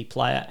very steady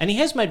player. And he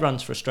has made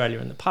runs for Australia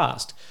in the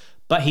past,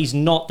 but he's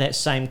not that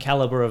same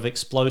calibre of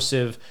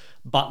explosive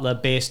Butler,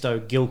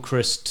 Bairstow,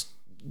 Gilchrist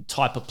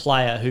type of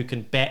player who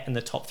can bat in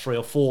the top 3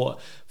 or 4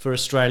 for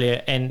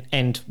Australia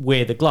and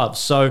wear the gloves.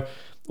 So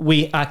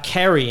we are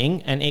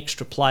carrying an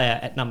extra player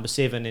at number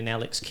 7 in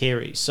Alex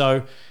Carey.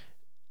 So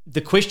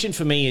the question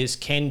for me is,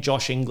 can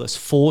Josh Inglis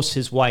force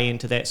his way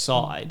into that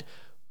side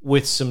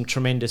with some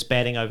tremendous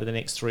batting over the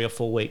next 3 or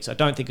 4 weeks? I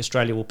don't think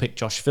Australia will pick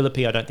Josh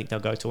Philippe. I don't think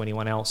they'll go to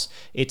anyone else.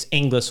 It's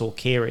Inglis or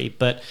Carey.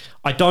 But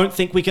I don't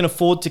think we can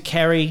afford to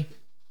carry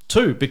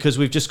 2 because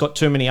we've just got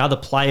too many other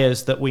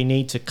players that we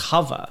need to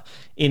cover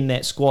in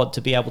that squad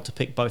to be able to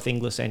pick both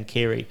Inglis and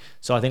Carey.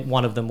 So I think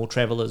one of them will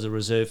travel as a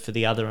reserve for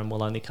the other and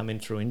will only come in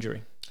through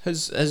injury.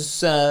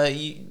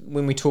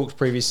 When we talked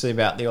previously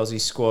about the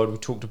Aussie squad, we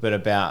talked a bit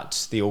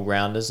about the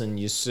all-rounders, and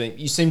you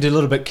seemed a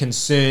little bit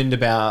concerned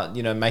about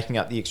making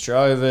up the extra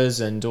overs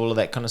and all of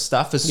that kind of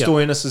stuff. Has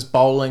Stoinis'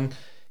 bowling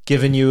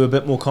given you a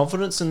bit more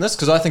confidence in this?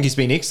 Because I think he's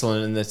been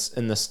excellent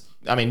in this.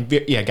 I mean,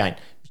 again,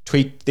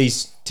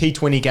 these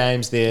T20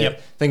 games,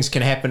 things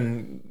can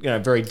happen,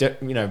 very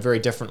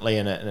differently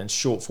in a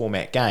short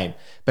format game.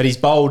 But he's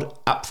bowled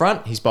up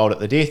front, he's bowled at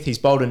the death, he's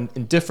bowled in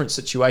different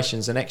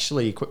situations, and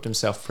actually equipped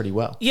himself pretty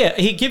well. Yeah,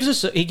 he gives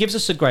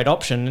us a great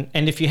option.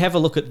 And if you have a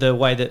look at the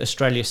way that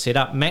Australia's set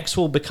up,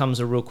 Maxwell becomes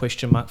a real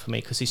question mark for me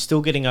because he's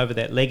still getting over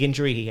that leg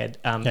injury. He had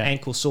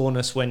ankle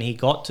soreness when he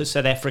got to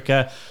South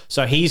Africa,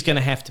 so he's going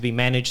to have to be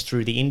managed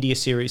through the India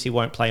series. He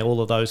won't play all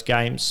of those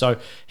games, so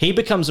he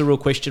becomes a real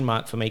question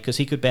mark for me because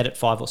he could bat at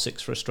 5 or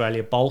 6 for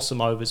Australia, bowl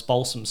some overs,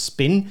 bowl some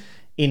spin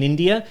in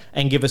India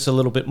and give us a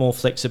little bit more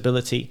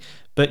flexibility.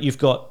 But you've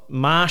got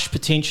Marsh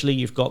potentially,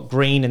 you've got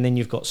Green, and then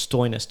you've got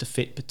Stoinis to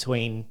fit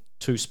between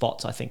 2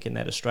 spots, I think, in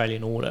that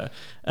Australian order.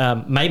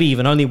 Maybe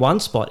even only 1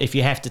 spot if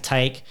you have to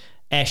take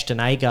Ashton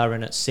Agar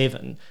in at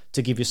 7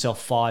 to give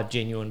yourself 5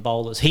 genuine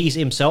bowlers. He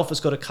himself has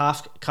got a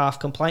calf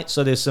complaint,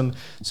 so there's some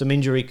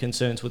injury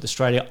concerns with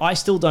Australia. I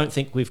still don't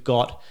think we've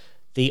got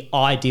the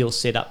ideal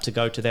setup to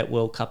go to that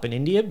World Cup in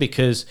India,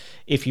 because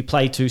if you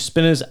play 2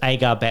 spinners,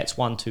 Agar bats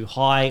 1 too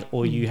high,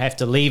 or you have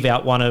to leave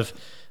out one of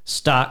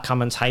Stark,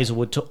 Cummins,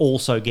 Hazelwood to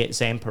also get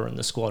Zampa in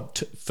the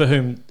squad, for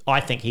whom I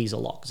think he's a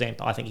lock.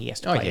 Zampa, I think he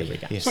has to play every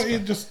game. Yes. So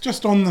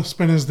just on the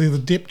spinners there, the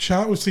depth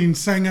chart, we've seen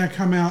Sanger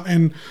come out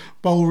and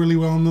bowl really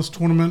well in this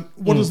tournament.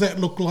 What does that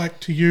look like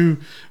to you?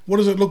 What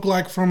does it look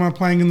like from a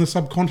playing in the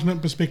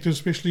subcontinent perspective,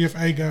 especially if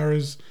Agar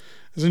is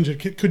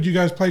injured? Could you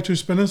guys play 2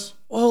 spinners?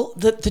 Well,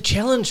 the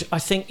challenge, I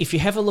think, if you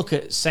have a look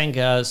at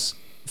Sangar's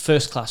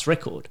first-class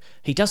record,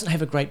 he doesn't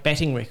have a great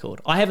batting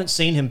record. I haven't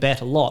seen him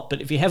bat a lot,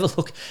 but if you have a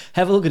look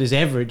at his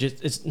average,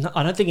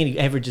 I don't think any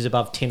average is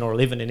above 10 or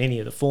 11 in any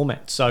of the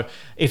formats. So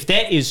if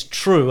that is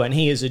true and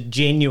he is a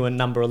genuine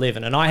number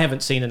 11, and I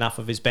haven't seen enough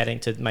of his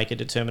batting to make a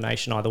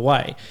determination either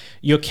way,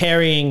 you're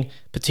carrying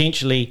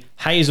potentially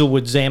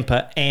Hazelwood,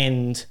 Zampa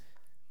and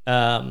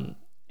Tanveer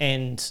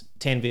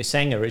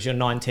Sangha as your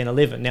 9, 10,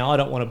 11. Now, I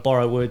don't want to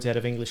borrow words out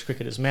of English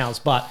cricketers' mouths,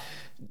 but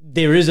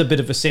there is a bit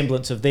of a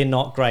semblance of they're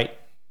not great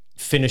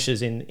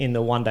finishers in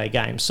the one-day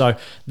game. So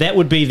that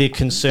would be the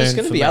concern. It's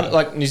going to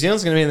be New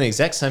Zealand's going to be in the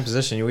exact same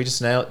position. We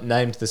just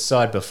named the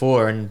side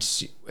before, and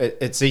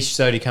it's Ish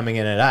Sodhi coming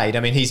in at 8. I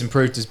mean, he's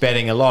improved his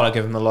batting a lot. I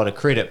give him a lot of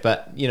credit,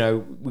 but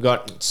we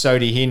got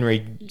Sodhi,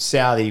 Henry,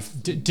 Southey.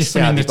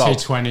 Different in the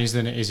T20s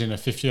than it is in a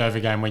 50-over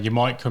game where you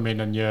might come in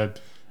and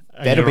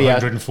that'll be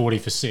 140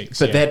 for 6.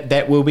 But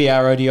that will be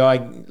our ODI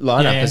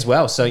lineup as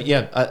well. So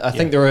I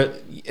think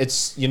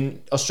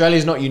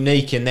Australia's not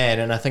unique in that,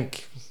 and I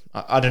think,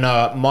 I don't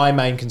know, my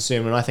main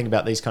concern when I think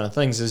about these kind of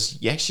things is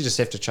you actually just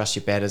have to trust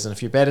your batters, and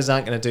if your batters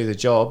aren't going to do the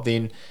job,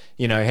 then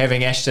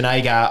having Ashton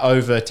Agar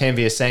over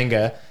Tanveer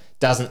Sangha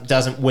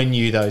doesn't win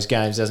you those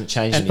games, doesn't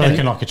change anything.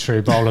 Spoken like a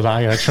true bowler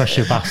there, trust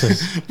your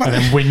batters, and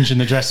then whinge in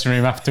the dressing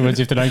room afterwards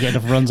if they don't get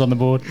enough runs on the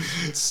board.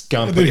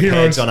 Go and put your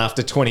pads on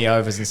after 20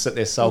 overs and sit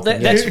there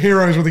sulking. That's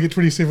heroes when they get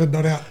 27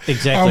 not out.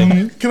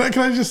 Exactly. Can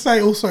I just say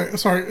also,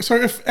 sorry, so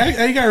if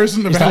Agar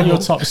isn't available... Is that your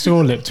top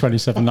score, Lip,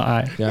 27 not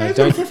out? No,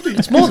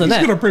 it's more than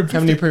that. How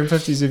many Prem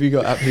 50s have you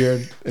got up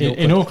here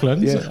in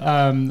Auckland?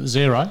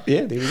 0.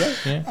 Yeah, there we go.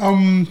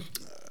 Yeah.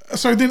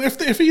 So then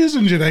if he is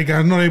injured,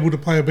 Agar, not able to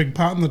play a big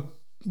part in the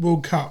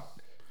World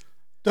Cup,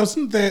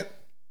 doesn't that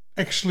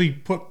actually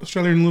put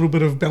Australia in a little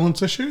bit of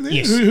balance issue there?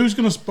 Yes. Who's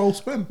going to bowl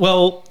spin?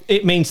 Well,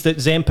 it means that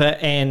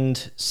Zampa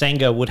and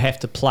Sanger would have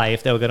to play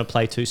if they were going to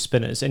play two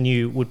spinners, and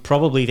you would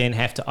probably then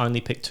have to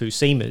only pick two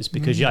seamers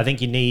because I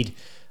think you need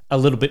a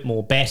little bit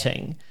more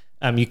batting.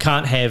 You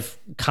can't have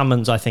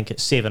Cummins, I think, at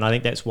 7. I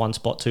think that's one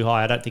spot too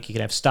high. I don't think you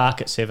can have Stark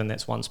at 7.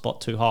 That's one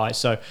spot too high.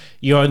 So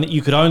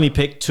you could only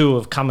pick 2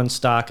 of Cummins,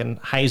 Stark and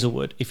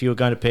Hazelwood if you were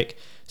going to pick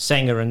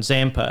Sanger and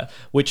Zampa,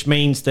 which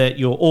means that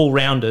your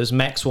all-rounders,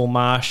 Maxwell,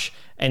 Marsh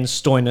and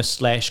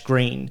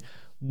Stoinis/Green,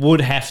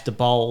 would have to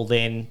bowl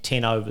then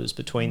 10 overs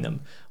between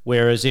them.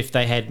 Whereas if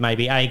they had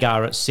maybe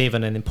Agar at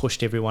 7 and then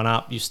pushed everyone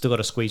up, you've still got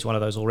to squeeze one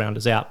of those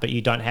all-rounders out, but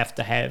you don't have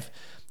to have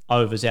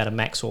overs out of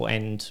Maxwell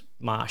and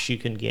Marsh. You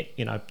can get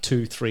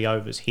 2-3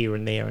 overs here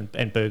and there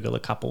and burgle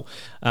a couple,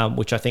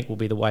 which I think will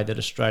be the way that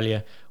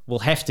Australia will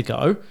have to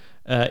go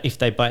if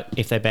they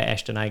bat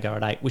Ashton Agar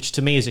at 8, which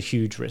to me is a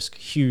huge risk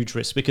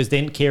because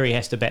then Carey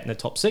has to bat in the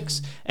top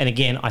 6, and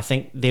again I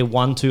think they're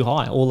one too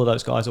high. All of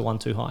those guys are one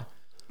too high.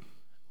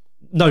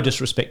 No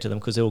disrespect to them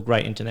because they're all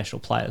great international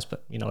players,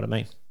 but you know what I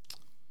mean.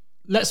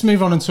 Let's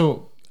move on and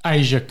talk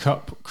Asia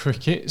Cup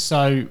cricket.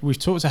 So we've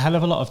talked a hell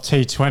of a lot of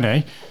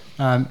T20.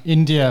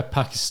 India,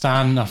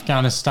 Pakistan,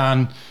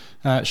 Afghanistan,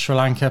 Sri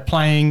Lanka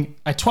playing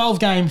a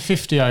 12-game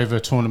 50-over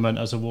tournament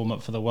as a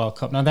warm-up for the World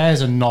Cup. Now,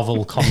 there's a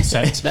novel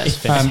concept. That's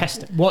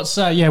fantastic.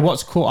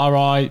 What's caught our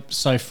eye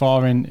so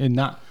far in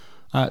that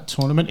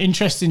tournament?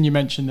 Interesting. You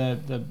mentioned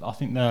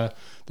the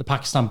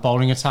Pakistan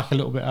bowling attack a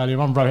little bit earlier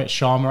on. Rohit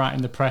Sharma out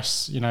in the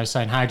press,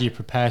 saying how do you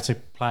prepare to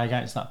play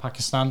against that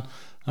Pakistan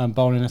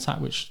bowling attack,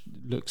 which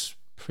looks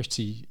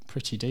pretty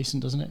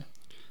decent, doesn't it?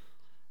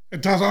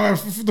 It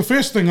does. The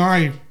first thing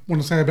I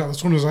want to say about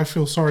this one is I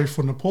feel sorry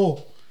for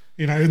Nepal.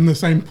 In the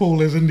same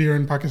pool as India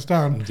and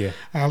Pakistan. Yeah.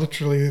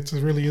 Literally, it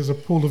really is a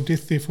pool of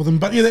death there for them.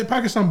 But yeah, that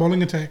Pakistan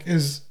bowling attack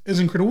is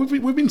incredible.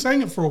 We've been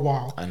saying it for a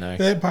while. I know.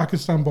 That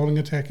Pakistan bowling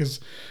attack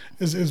is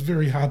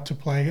very hard to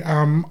play.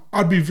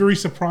 I'd be very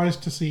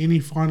surprised to see any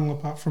final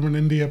apart from an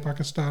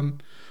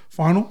India-Pakistan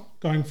final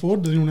going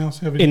forward. Does anyone else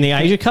have any? In the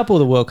Asia Cup or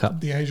the World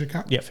Cup? The Asia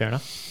Cup. Yeah, fair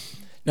enough.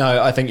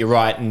 No, I think you're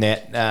right in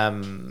that.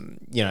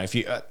 If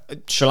you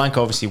Sri Lanka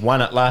obviously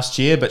won it last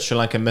year, but Sri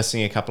Lanka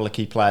missing a couple of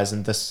key players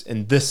in this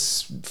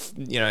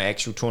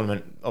actual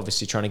tournament,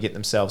 obviously trying to get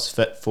themselves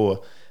fit for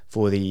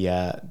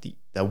the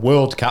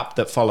World Cup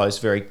that follows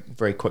very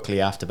very quickly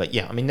after. But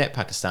yeah, I mean that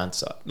Pakistan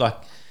side, like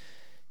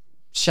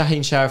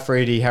Shaheen Shah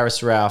Afridi,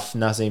 Haris Rauf,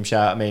 Nazim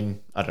Shah. I mean,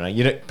 I don't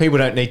know. People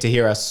don't need to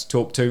hear us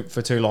talk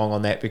for too long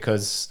on that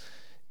because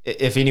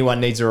if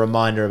anyone needs a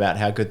reminder about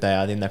how good they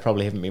are, then they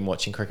probably haven't been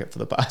watching cricket for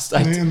the past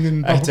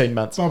 18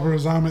 months. Babar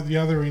Azam at the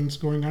other end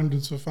scoring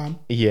hundreds for fun.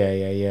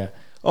 Yeah.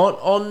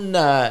 On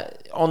the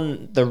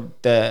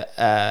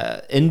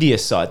India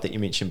side that you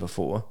mentioned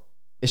before,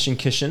 Ishan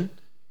Kishan.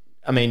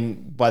 I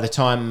mean, by the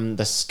time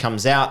this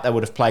comes out, they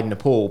would have played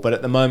Nepal, but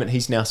at the moment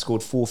he's now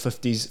scored 4 ODI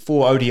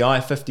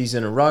 50s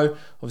in a row.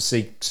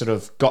 Obviously, sort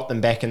of got them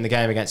back in the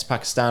game against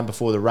Pakistan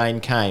before the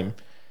rain came.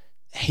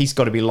 He's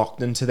got to be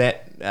locked into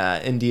that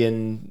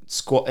Indian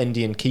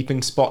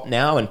keeping spot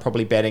now and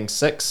probably batting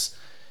 6.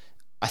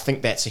 I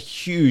think that's a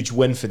huge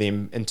win for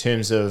them in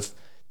terms of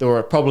there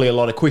were probably a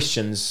lot of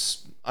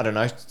questions, I don't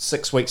know,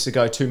 6 weeks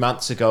ago, 2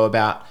 months ago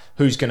about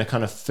who's going to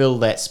kind of fill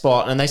that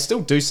spot. And they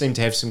still do seem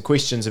to have some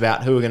questions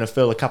about who are going to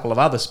fill a couple of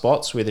other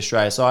spots, whether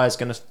Shreyas Iyer is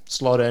going to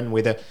slot in,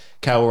 whether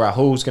KL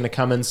Rahul is going to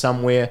come in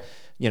somewhere.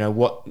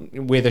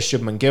 Whether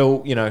Shubman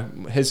Gill,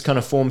 his kind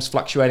of form's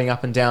fluctuating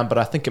up and down, but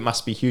I think it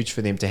must be huge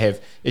for them to have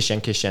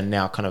Ishan Kishan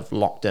now kind of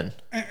locked in.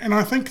 And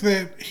I think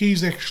that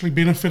he's actually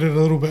benefited a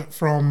little bit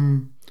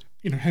from,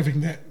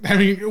 having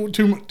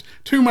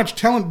too much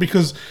talent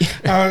because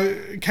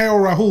KL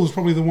Rahul is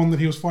probably the one that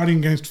he was fighting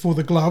against for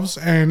the gloves,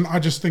 and I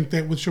just think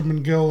that with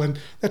Shubman Gill and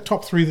that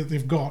top 3 that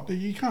they've got,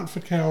 you can't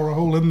fit KL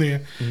Rahul in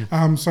there.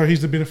 So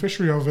he's the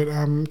beneficiary of it,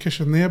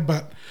 Kishan there,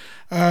 but...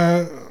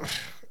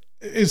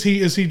 Is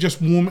he just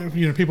warm?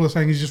 People are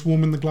saying he's just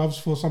warm in the gloves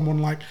for someone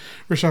like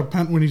Rishabh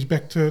Pant when he's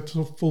back to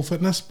full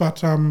fitness.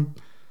 But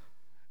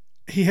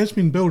he has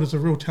been billed as a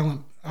real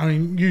talent. I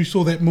mean, you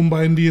saw that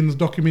Mumbai Indians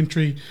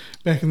documentary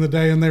back in the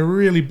day, and they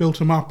really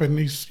built him up. And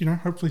he's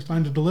hopefully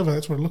starting to deliver.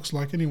 That's what it looks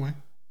like anyway.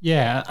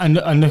 Yeah,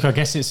 and look, I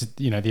guess it's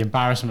the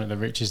embarrassment of the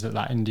riches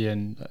that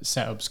Indian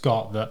setup's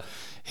got, that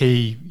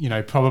he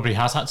probably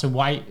has had to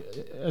wait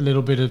a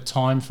little bit of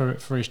time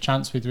for his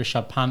chance with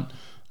Rishabh Pant.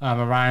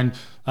 Around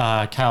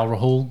KL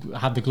Rahul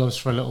had the gloves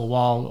for a little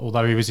while,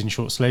 although he was in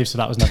short sleeves, so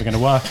that was never going to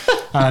work.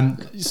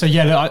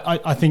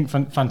 I think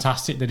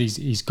fantastic that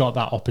he's got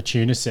that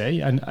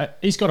opportunity, and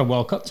he's got a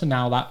World Cup to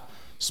nail that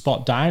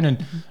spot down.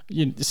 And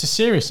it's a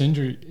serious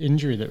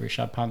injury that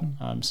Rishabh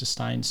Pant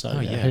sustained. So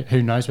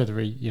who knows whether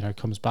he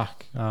comes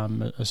back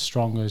as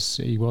strong as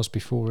he was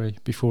before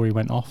he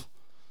went off.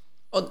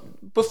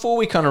 Before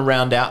we kind of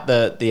round out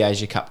the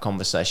Asia Cup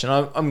conversation,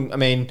 I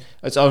mean,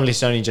 it's only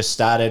just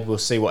started. We'll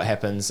see what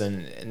happens,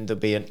 and there'll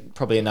be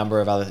probably a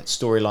number of other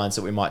storylines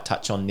that we might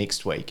touch on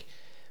next week.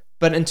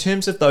 But in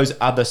terms of those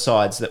other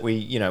sides that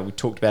we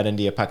talked about,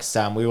 India,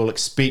 Pakistan, we all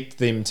expect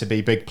them to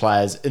be big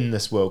players in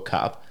this World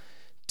Cup.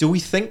 Do we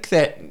think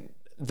that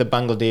the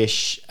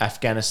Bangladesh,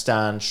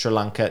 Afghanistan, Sri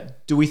Lanka,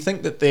 do we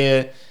think that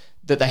they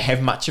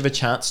have much of a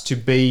chance to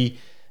be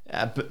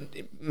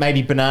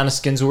maybe banana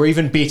skins or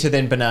even better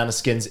than banana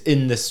skins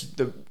in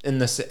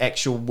this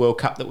actual World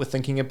Cup that we're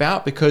thinking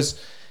about?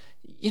 Because,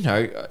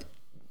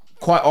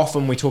 quite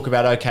often we talk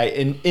about,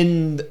 okay,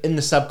 in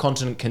the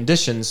subcontinent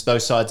conditions,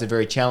 those sides are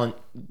very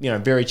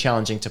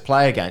challenging to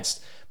play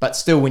against. But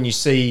still, when you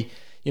see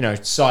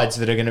sides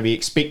that are going to be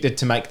expected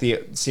to make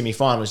the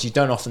semi-finals, you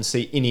don't often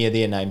see any of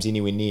their names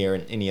anywhere near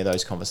in any of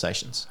those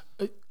conversations.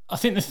 I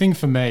think the thing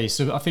for me,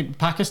 so I think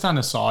Pakistan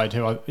aside,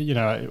 who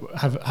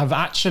have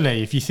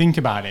actually, if you think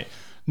about it,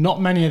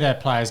 not many of their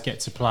players get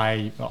to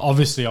play,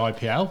 obviously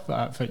IPL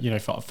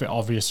for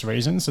obvious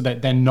reasons, so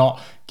that they're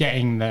not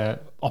getting the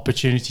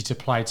opportunity to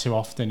play too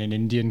often in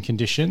Indian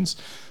conditions.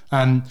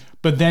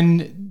 But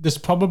then there's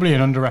probably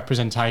an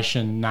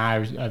underrepresentation now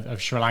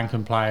of Sri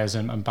Lankan players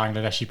and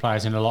Bangladeshi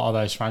players in a lot of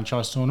those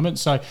franchise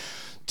tournaments. So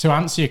to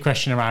answer your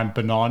question around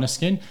banana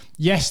skin,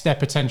 yes, they're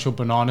potential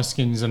banana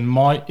skins and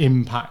might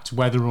impact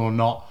whether or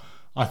not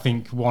I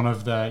think one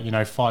of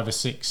the 5 or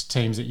 6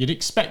 teams that you'd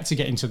expect to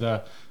get into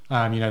the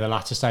the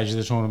latter stages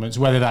of the tournaments,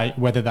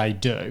 whether they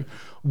do,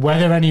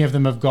 whether any of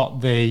them have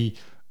got the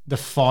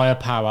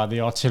firepower, the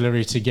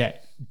artillery to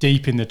get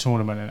deep in the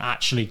tournament and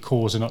actually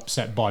cause an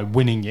upset by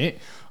winning it.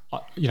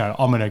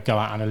 I'm going to go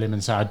out on a limb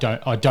and say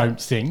I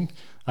don't think.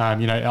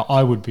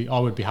 I would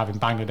be having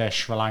Bangladesh,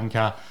 Sri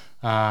Lanka,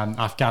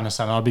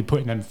 Afghanistan. I'd be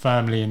putting them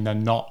firmly in. They're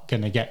not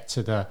going to get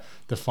to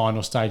the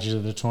final stages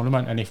of the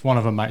tournament. And if one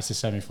of them makes the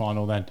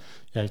semi-final, then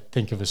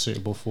think of a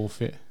suitable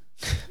forfeit.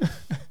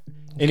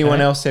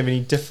 Anyone else have any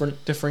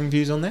differing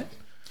views on that?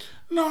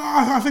 No,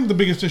 I think the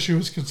biggest issue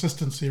is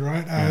consistency,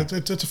 right?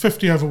 It's a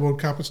 50-over World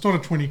Cup. It's not a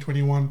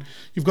 2021.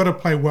 You've got to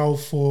play well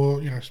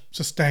for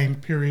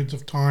sustained periods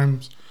of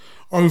times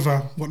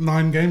over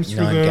 9 games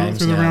through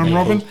the round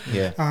robin.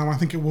 Yeah. I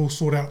think it will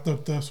sort out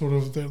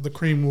the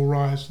cream will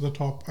rise to the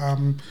top.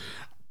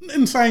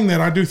 In saying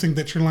that, I do think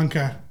that Sri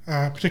Lanka,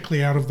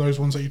 particularly out of those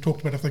ones that you talked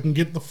about, if they can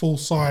get the full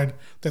side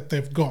that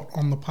they've got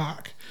on the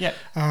park, they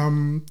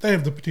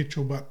have the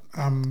potential. But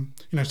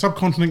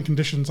subcontinent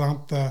conditions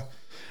aren't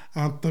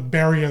the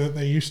barrier that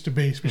they used to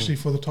be, especially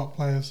for the top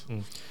players.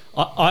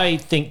 I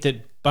think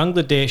that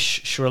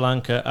Bangladesh, Sri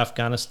Lanka,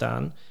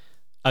 Afghanistan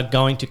are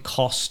going to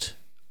cost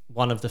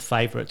one of the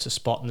favourites a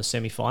spot in the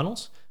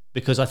semi-finals,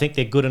 because I think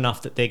they're good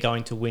enough that they're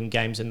going to win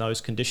games in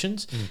those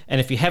conditions. And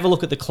if you have a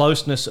look at the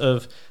closeness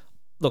of...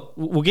 Look,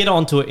 we'll get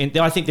on to it.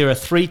 I think there are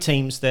 3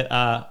 teams that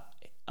are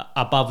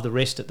above the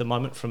rest at the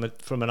moment from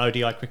an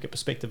ODI cricket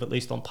perspective, at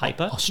least on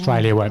paper.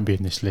 Australia won't be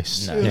in this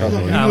list.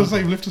 No.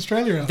 They've left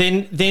Australia out.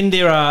 Then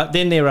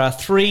there are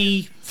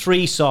three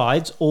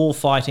sides all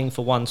fighting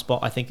for one spot,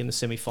 I think, in the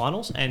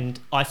semi-finals, and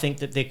I think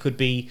that there could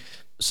be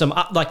some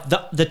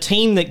the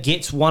team that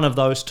gets one of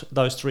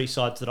those 3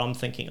 sides that I'm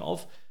thinking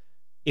of.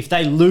 If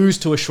they lose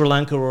to a Sri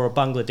Lanka or a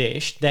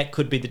Bangladesh, that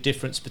could be the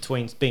difference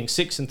between being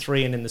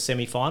 6-3 and in the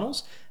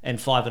semi-finals and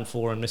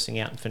 5-4 and missing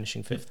out and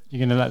finishing 5th. You're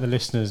going to let the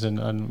listeners and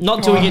not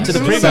until we get to the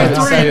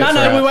preview.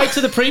 No, we wait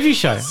to the preview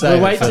show.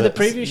 We wait to the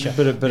preview show.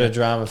 Bit of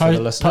drama for the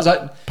listeners.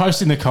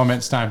 Post in the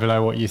comments down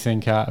below what you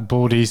think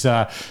Baldy's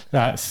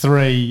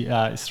 3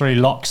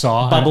 locks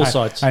are. Bubble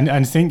sides.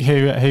 And think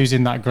who's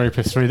in that group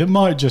of 3 that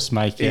might just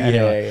make it.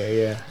 Anyway.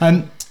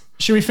 Yeah.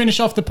 Should we finish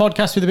off the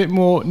podcast with a bit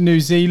more New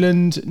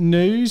Zealand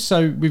news?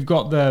 So we've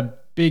got the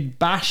Big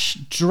Bash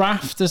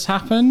draft has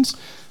happened.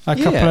 A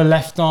couple of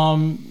left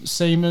arm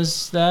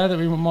seamers there that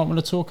we might want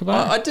to talk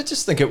about. I did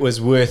just think it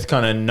was worth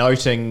kind of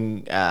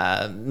noting,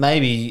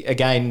 maybe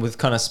again with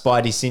kind of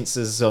spidey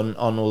senses on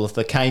all of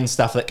the Kane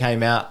stuff that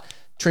came out.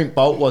 Trent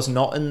Bolt was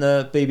not in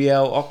the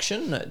BBL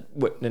auction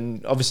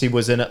and obviously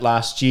was in it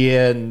last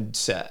year. And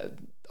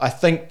I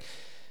think...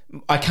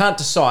 I can't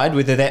decide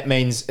whether that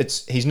means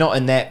he's not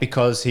in that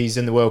because he's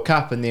in the World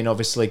Cup and then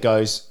obviously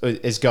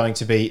is going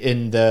to be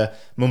in the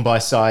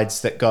Mumbai sides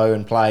that go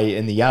and play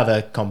in the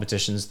other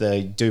competitions,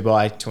 the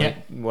Dubai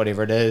 20,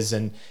 whatever it is,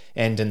 and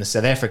in the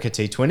South Africa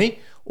T20,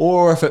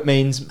 or if it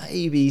means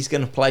maybe he's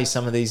going to play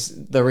some of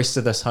the rest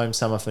of this home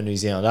summer for New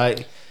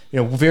Zealand.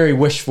 Very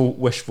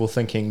wishful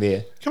thinking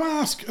there. Can I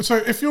ask? So,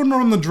 if you're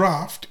not in the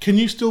draft, can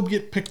you still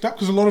get picked up?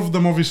 Because a lot of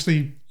them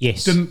obviously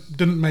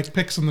didn't make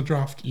picks in the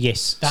draft.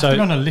 Yes, they have to be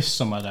on a list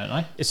somewhere,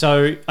 don't they?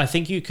 So, I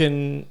think you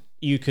can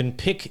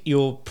pick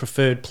your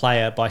preferred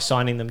player by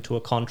signing them to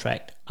a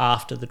contract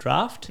after the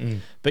draft,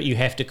 but you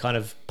have to kind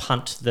of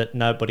punt that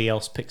nobody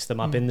else picks them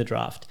up in the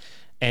draft.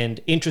 And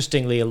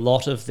interestingly, a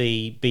lot of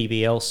the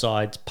BBL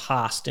sides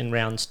passed in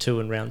rounds 2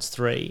 and rounds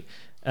 3.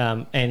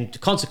 And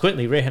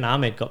consequently, Rehan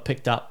Ahmed got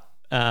picked up,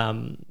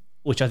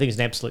 which I think is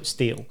an absolute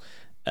steal.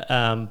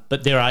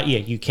 But there are,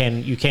 you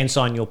can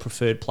sign your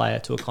preferred player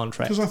to a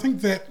contract. Because I think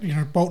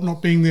that, Bolt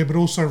not being there, but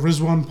also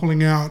Rizwan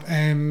pulling out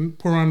and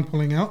Puran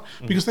pulling out,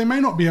 because they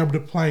may not be able to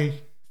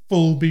play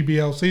full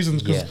BBL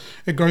seasons because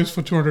it goes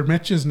for 200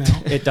 matches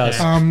now. It does.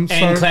 And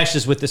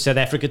clashes with the South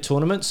Africa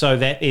tournament. So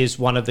that is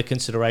one of the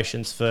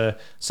considerations for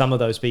some of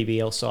those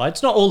BBL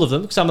sides. Not all of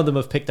them. Some of them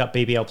have picked up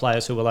BBL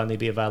players who will only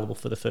be available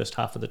for the first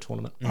half of the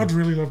tournament. I'd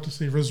really love to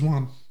see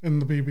Rizwan in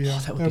the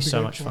BBL. That would be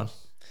so much fun.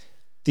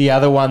 The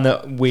other one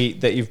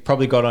that you've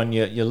probably got on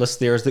your list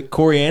there is that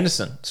Corey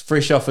Anderson,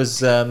 fresh off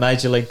his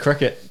Major League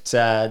Cricket,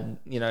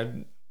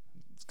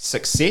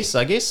 success,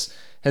 I guess,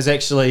 has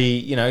actually,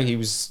 he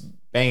was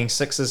banging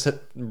sixes,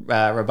 hit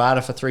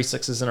Rabada for 3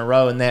 sixes in a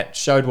row, and that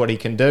showed what he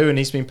can do, and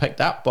he's been picked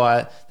up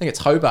by, I think it's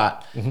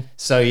Hobart.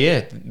 So,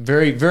 yeah,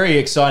 very, very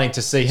exciting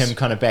to see him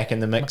kind of back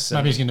in the mix.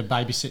 Maybe he's going to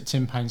babysit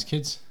Tim Payne's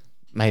kids.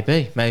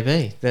 Maybe.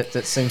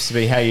 That seems to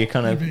be how you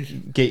kind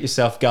of get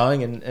yourself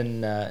going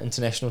in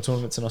international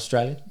tournaments in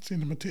Australia.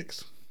 Send him a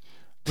text.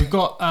 We've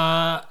got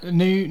a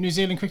New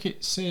Zealand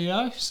cricket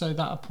CEO, so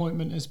that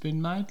appointment has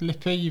been made.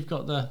 Lippy, you've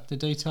got the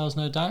details,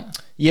 no doubt.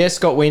 Yeah,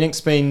 Scott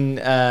Wienick's been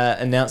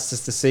announced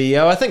as the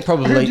CEO. I think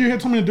probably... I heard you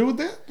had something to do with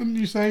that, didn't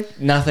you say?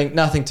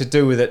 Nothing to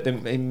do with it.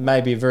 It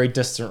may be a very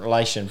distant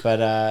relation,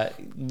 but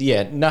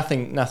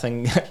nothing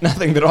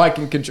that I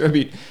can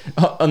contribute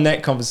on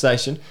that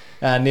conversation.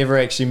 Never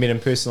actually met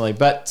him personally,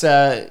 but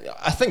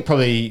I think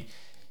probably...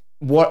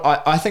 What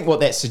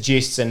that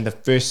suggests, and the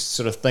first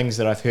sort of things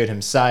that I've heard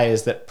him say,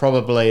 is that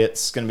probably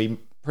it's going to be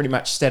pretty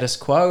much status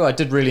quo. I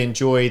did really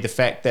enjoy the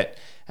fact that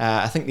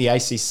I think the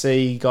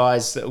ACC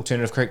guys, the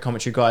alternative cricket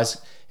commentary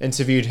guys,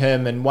 interviewed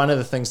him, and one of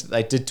the things that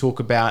they did talk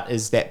about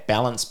is that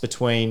balance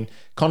between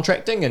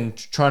contracting and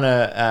trying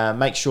to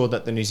make sure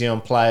that the New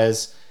Zealand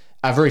players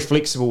are very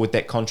flexible with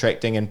that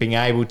contracting and being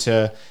able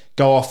to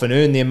go off and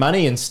earn their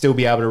money and still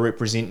be able to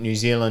represent New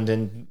Zealand,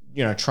 and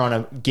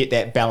trying to get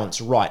that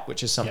balance right,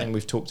 which is something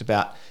we've talked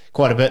about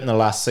quite a bit in the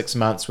last 6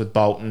 months with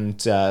Bolton,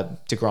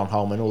 de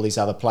Grandhomme, and all these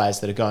other players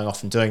that are going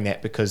off and doing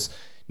that, because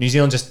New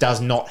Zealand just does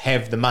not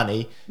have the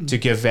money to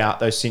give out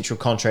those central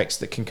contracts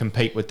that can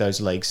compete with those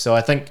leagues. So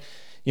I think,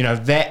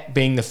 that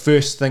being the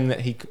first thing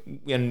that he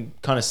kind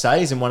of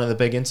says in one of the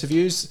big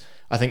interviews,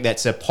 I think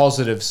that's a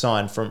positive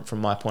sign from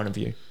my point of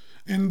view.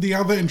 And the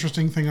other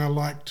interesting thing I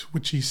liked,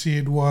 which he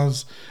said,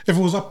 was if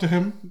it was up to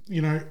him,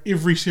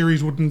 every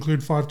series would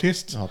include 5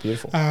 tests. Oh,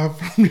 beautiful. From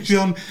New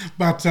Zealand.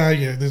 But,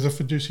 there's a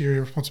fiduciary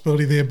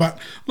responsibility there. But,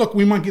 look,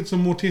 we might get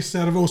some more tests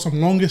out of it, or some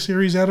longer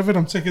series out of it.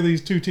 I'm sick of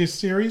these 2-test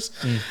series.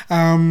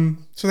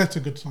 So that's a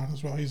good sign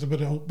as well. He's a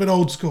bit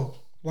old school.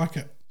 Like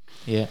it.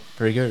 Yeah,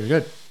 very good,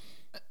 very good.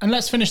 And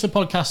let's finish the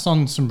podcast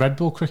on some red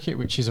ball cricket,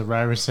 which is a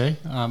rarity,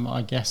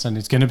 I guess, and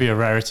it's going to be a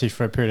rarity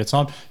for a period of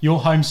time. Your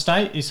home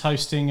state is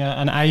hosting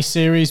an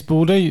A-Series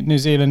border, New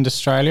Zealand,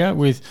 Australia,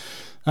 with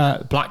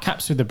Black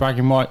Caps with the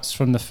bragging rights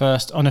from the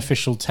first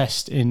unofficial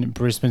test in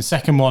Brisbane.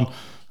 Second one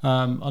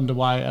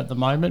underway at the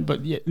moment. But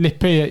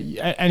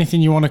Lippy,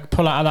 anything you want to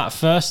pull out of that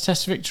first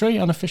test victory,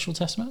 unofficial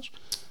test match?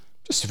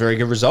 Just a very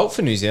good result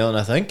for New Zealand,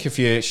 I think. If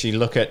you actually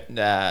look at, the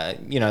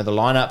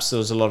lineups, there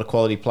was a lot of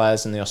quality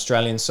players in the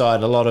Australian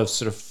side, a lot of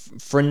sort of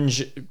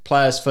fringe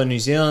players for New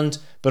Zealand,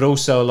 but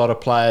also a lot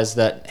of players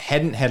that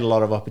hadn't had a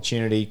lot of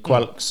opportunity,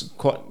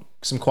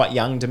 some quite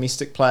young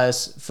domestic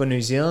players for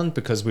New Zealand,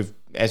 because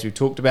as we've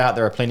talked about,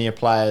 there are plenty of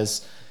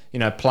players,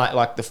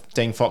 like the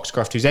Dean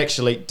Foxcroft, who's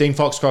actually Dean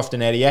Foxcroft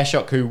and Addy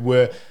Ashok, who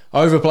were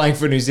overplaying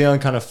for New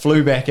Zealand, kind of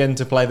flew back in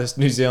to play this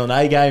New Zealand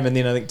A game, and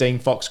then I think Dean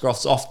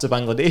Foxcroft's off to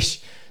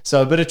Bangladesh.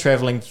 So a bit of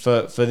travelling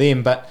for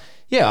them. But,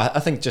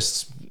 I think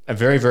just a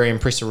very, very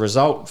impressive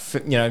result.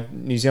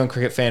 New Zealand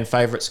cricket fan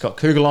favourite Scott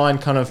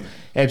Kuggeleijn kind of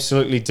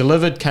absolutely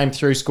delivered, came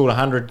through, scored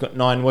 100, got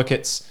 9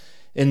 wickets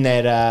in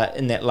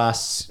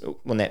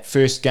that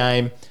first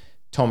game.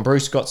 Tom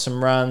Bruce got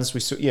some runs.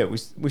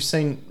 We've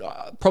seen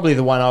probably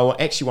the one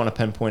I actually want to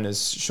pinpoint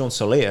is Sean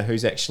Soler,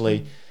 who's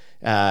actually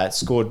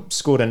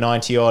scored a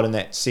 90 odd in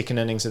that second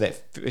innings of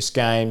that first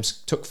game,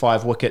 took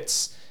 5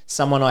 wickets.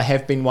 Someone I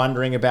have been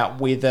wondering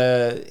about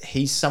whether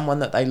he's someone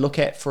that they look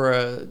at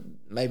for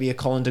maybe a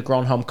Colin de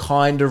Grandhomme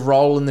kind of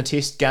role in the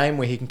test game,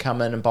 where he can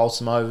come in and bowl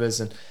some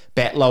overs and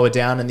bat lower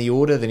down in the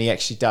order than he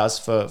actually does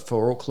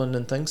for Auckland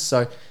and things.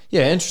 So,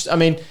 interesting. I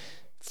mean,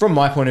 from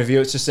my point of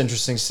view, it's just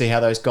interesting to see how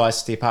those guys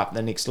step up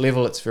the next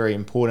level. It's very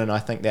important, I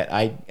think, that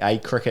A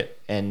cricket,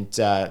 and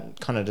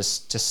kind of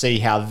just to see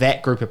how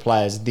that group of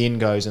players then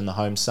goes in the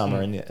home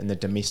summer and the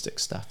domestic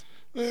stuff.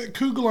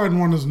 Kuggeleijn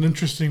one is an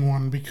interesting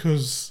one,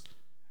 because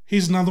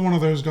he's another one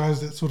of those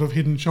guys that's sort of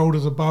head and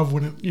shoulders above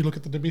when you look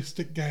at the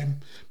domestic game,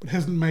 but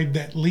hasn't made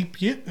that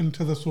leap yet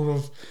into the sort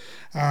of,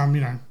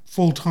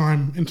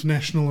 full-time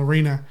international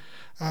arena.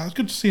 It's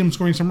good to see him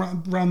scoring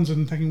some runs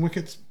and taking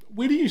wickets.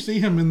 Where do you see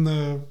him in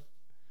the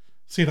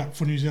setup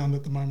for New Zealand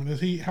at the moment?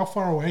 How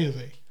far away is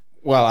he?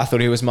 Well, I thought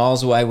he was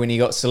miles away when he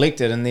got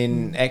selected, and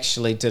then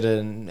actually did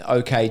an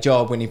okay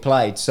job when he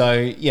played. So,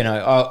 I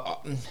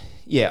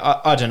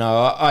don't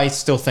know. I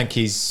still think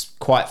he's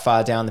quite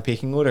far down the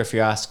pecking order, if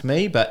you ask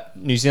me. But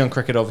New Zealand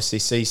cricket obviously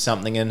sees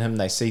something in him.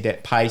 They see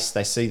that pace.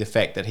 They see the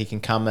fact that he can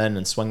come in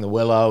and swing the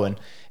willow. And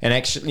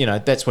actually,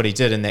 that's what he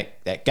did in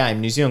that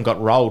game. New Zealand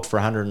got rolled for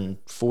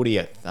 140,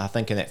 I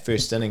think, in that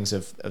first innings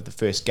of the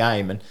first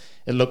game. And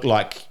it looked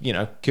like,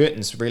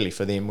 curtains really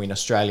for them when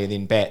Australia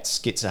then bats,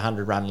 gets a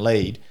 100-run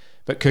lead.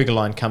 But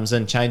Kuggeleijn comes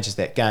in, changes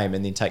that game,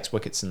 and then takes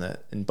wickets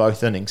in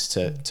both innings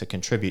to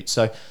contribute.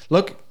 So,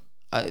 look,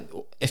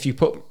 if you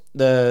put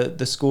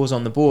the scores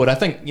on the board, I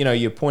think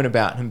your point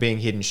about him being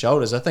head and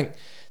shoulders, I think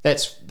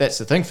that's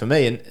the thing for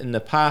me. In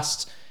the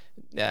past,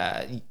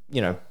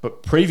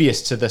 but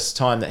previous to this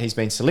time that he's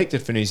been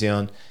selected for New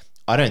Zealand,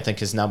 I don't think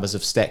his numbers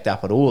have stacked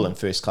up at all in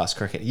first class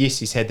cricket. Yes,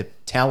 he's had the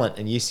talent,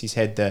 and yes, he's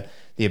had the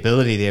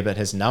ability there, but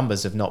his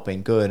numbers have not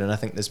been good. And I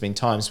think there's been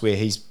times where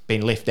he's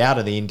been left out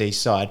of the ND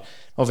side.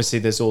 Obviously,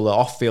 there's all the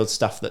off-field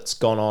stuff that's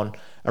gone on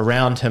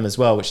around him as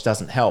well, which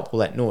doesn't help, all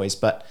that noise.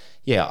 But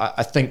yeah,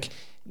 I think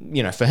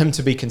for him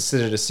to be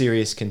considered a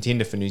serious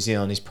contender for New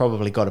Zealand, he's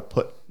probably got to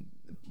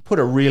put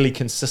a really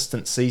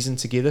consistent season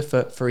together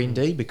for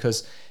ND,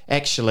 because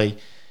actually,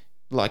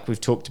 like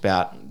we've talked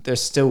about,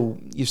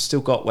 you've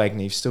still got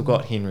Wagner, you've still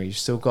got Henry, you've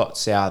still got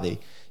Southey.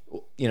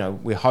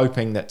 We're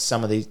hoping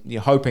that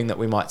you're hoping that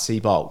we might see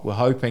Bolt. We're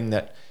hoping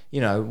that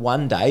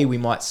one day we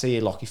might see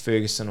a Lockie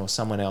Ferguson or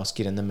someone else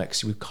get in the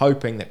mix. We're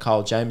hoping that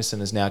Kyle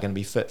Jamieson is now going to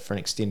be fit for an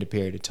extended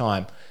period of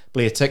time.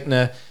 Blair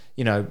Tickner,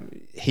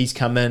 he's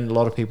come in. A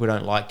lot of people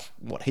don't like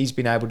what he's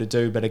been able to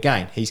do, but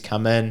again, he's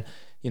come in,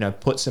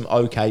 put some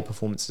okay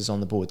performances on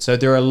the board. So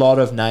there are a lot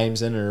of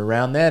names in and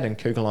around that, and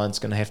Kugelein's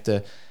going to have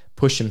to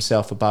push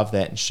himself above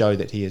that and show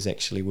that he is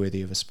actually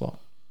worthy of a spot.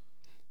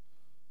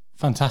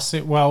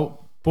 Fantastic.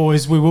 Well,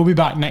 boys, we will be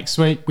back next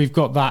week. We've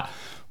got that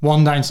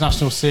one-day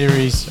international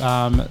series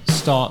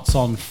starts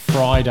on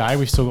Friday.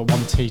 We've still got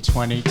one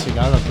T20 to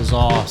go, a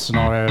bizarre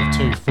scenario of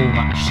 2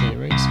 full-match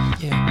series.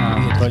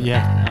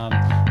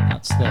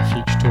 That's the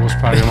Future Tours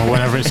programme or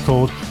whatever it's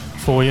called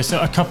for you.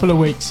 So a couple of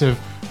weeks of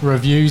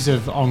reviews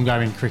of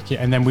ongoing cricket,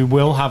 and then we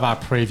will have our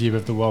preview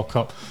of the World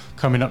Cup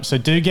coming up. So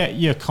do get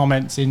your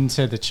comments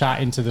into the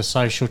chat, into the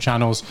social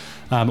channels,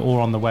 or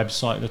on the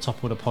website,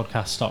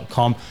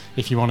 thetopwaterpodcast.com,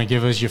 if you want to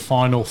give us your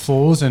final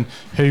thoughts and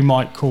who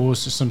might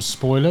cause some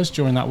spoilers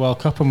during that World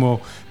Cup, and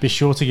we'll be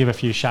sure to give a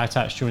few shout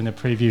outs during the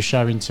preview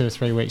show in 2 or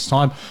 3 weeks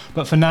time.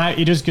 But for now,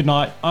 it is good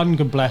night and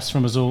good bless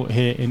from us all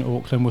here in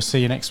Auckland. We'll see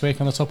you next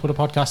week on the Top Water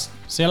Podcast.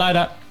 See you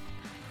later.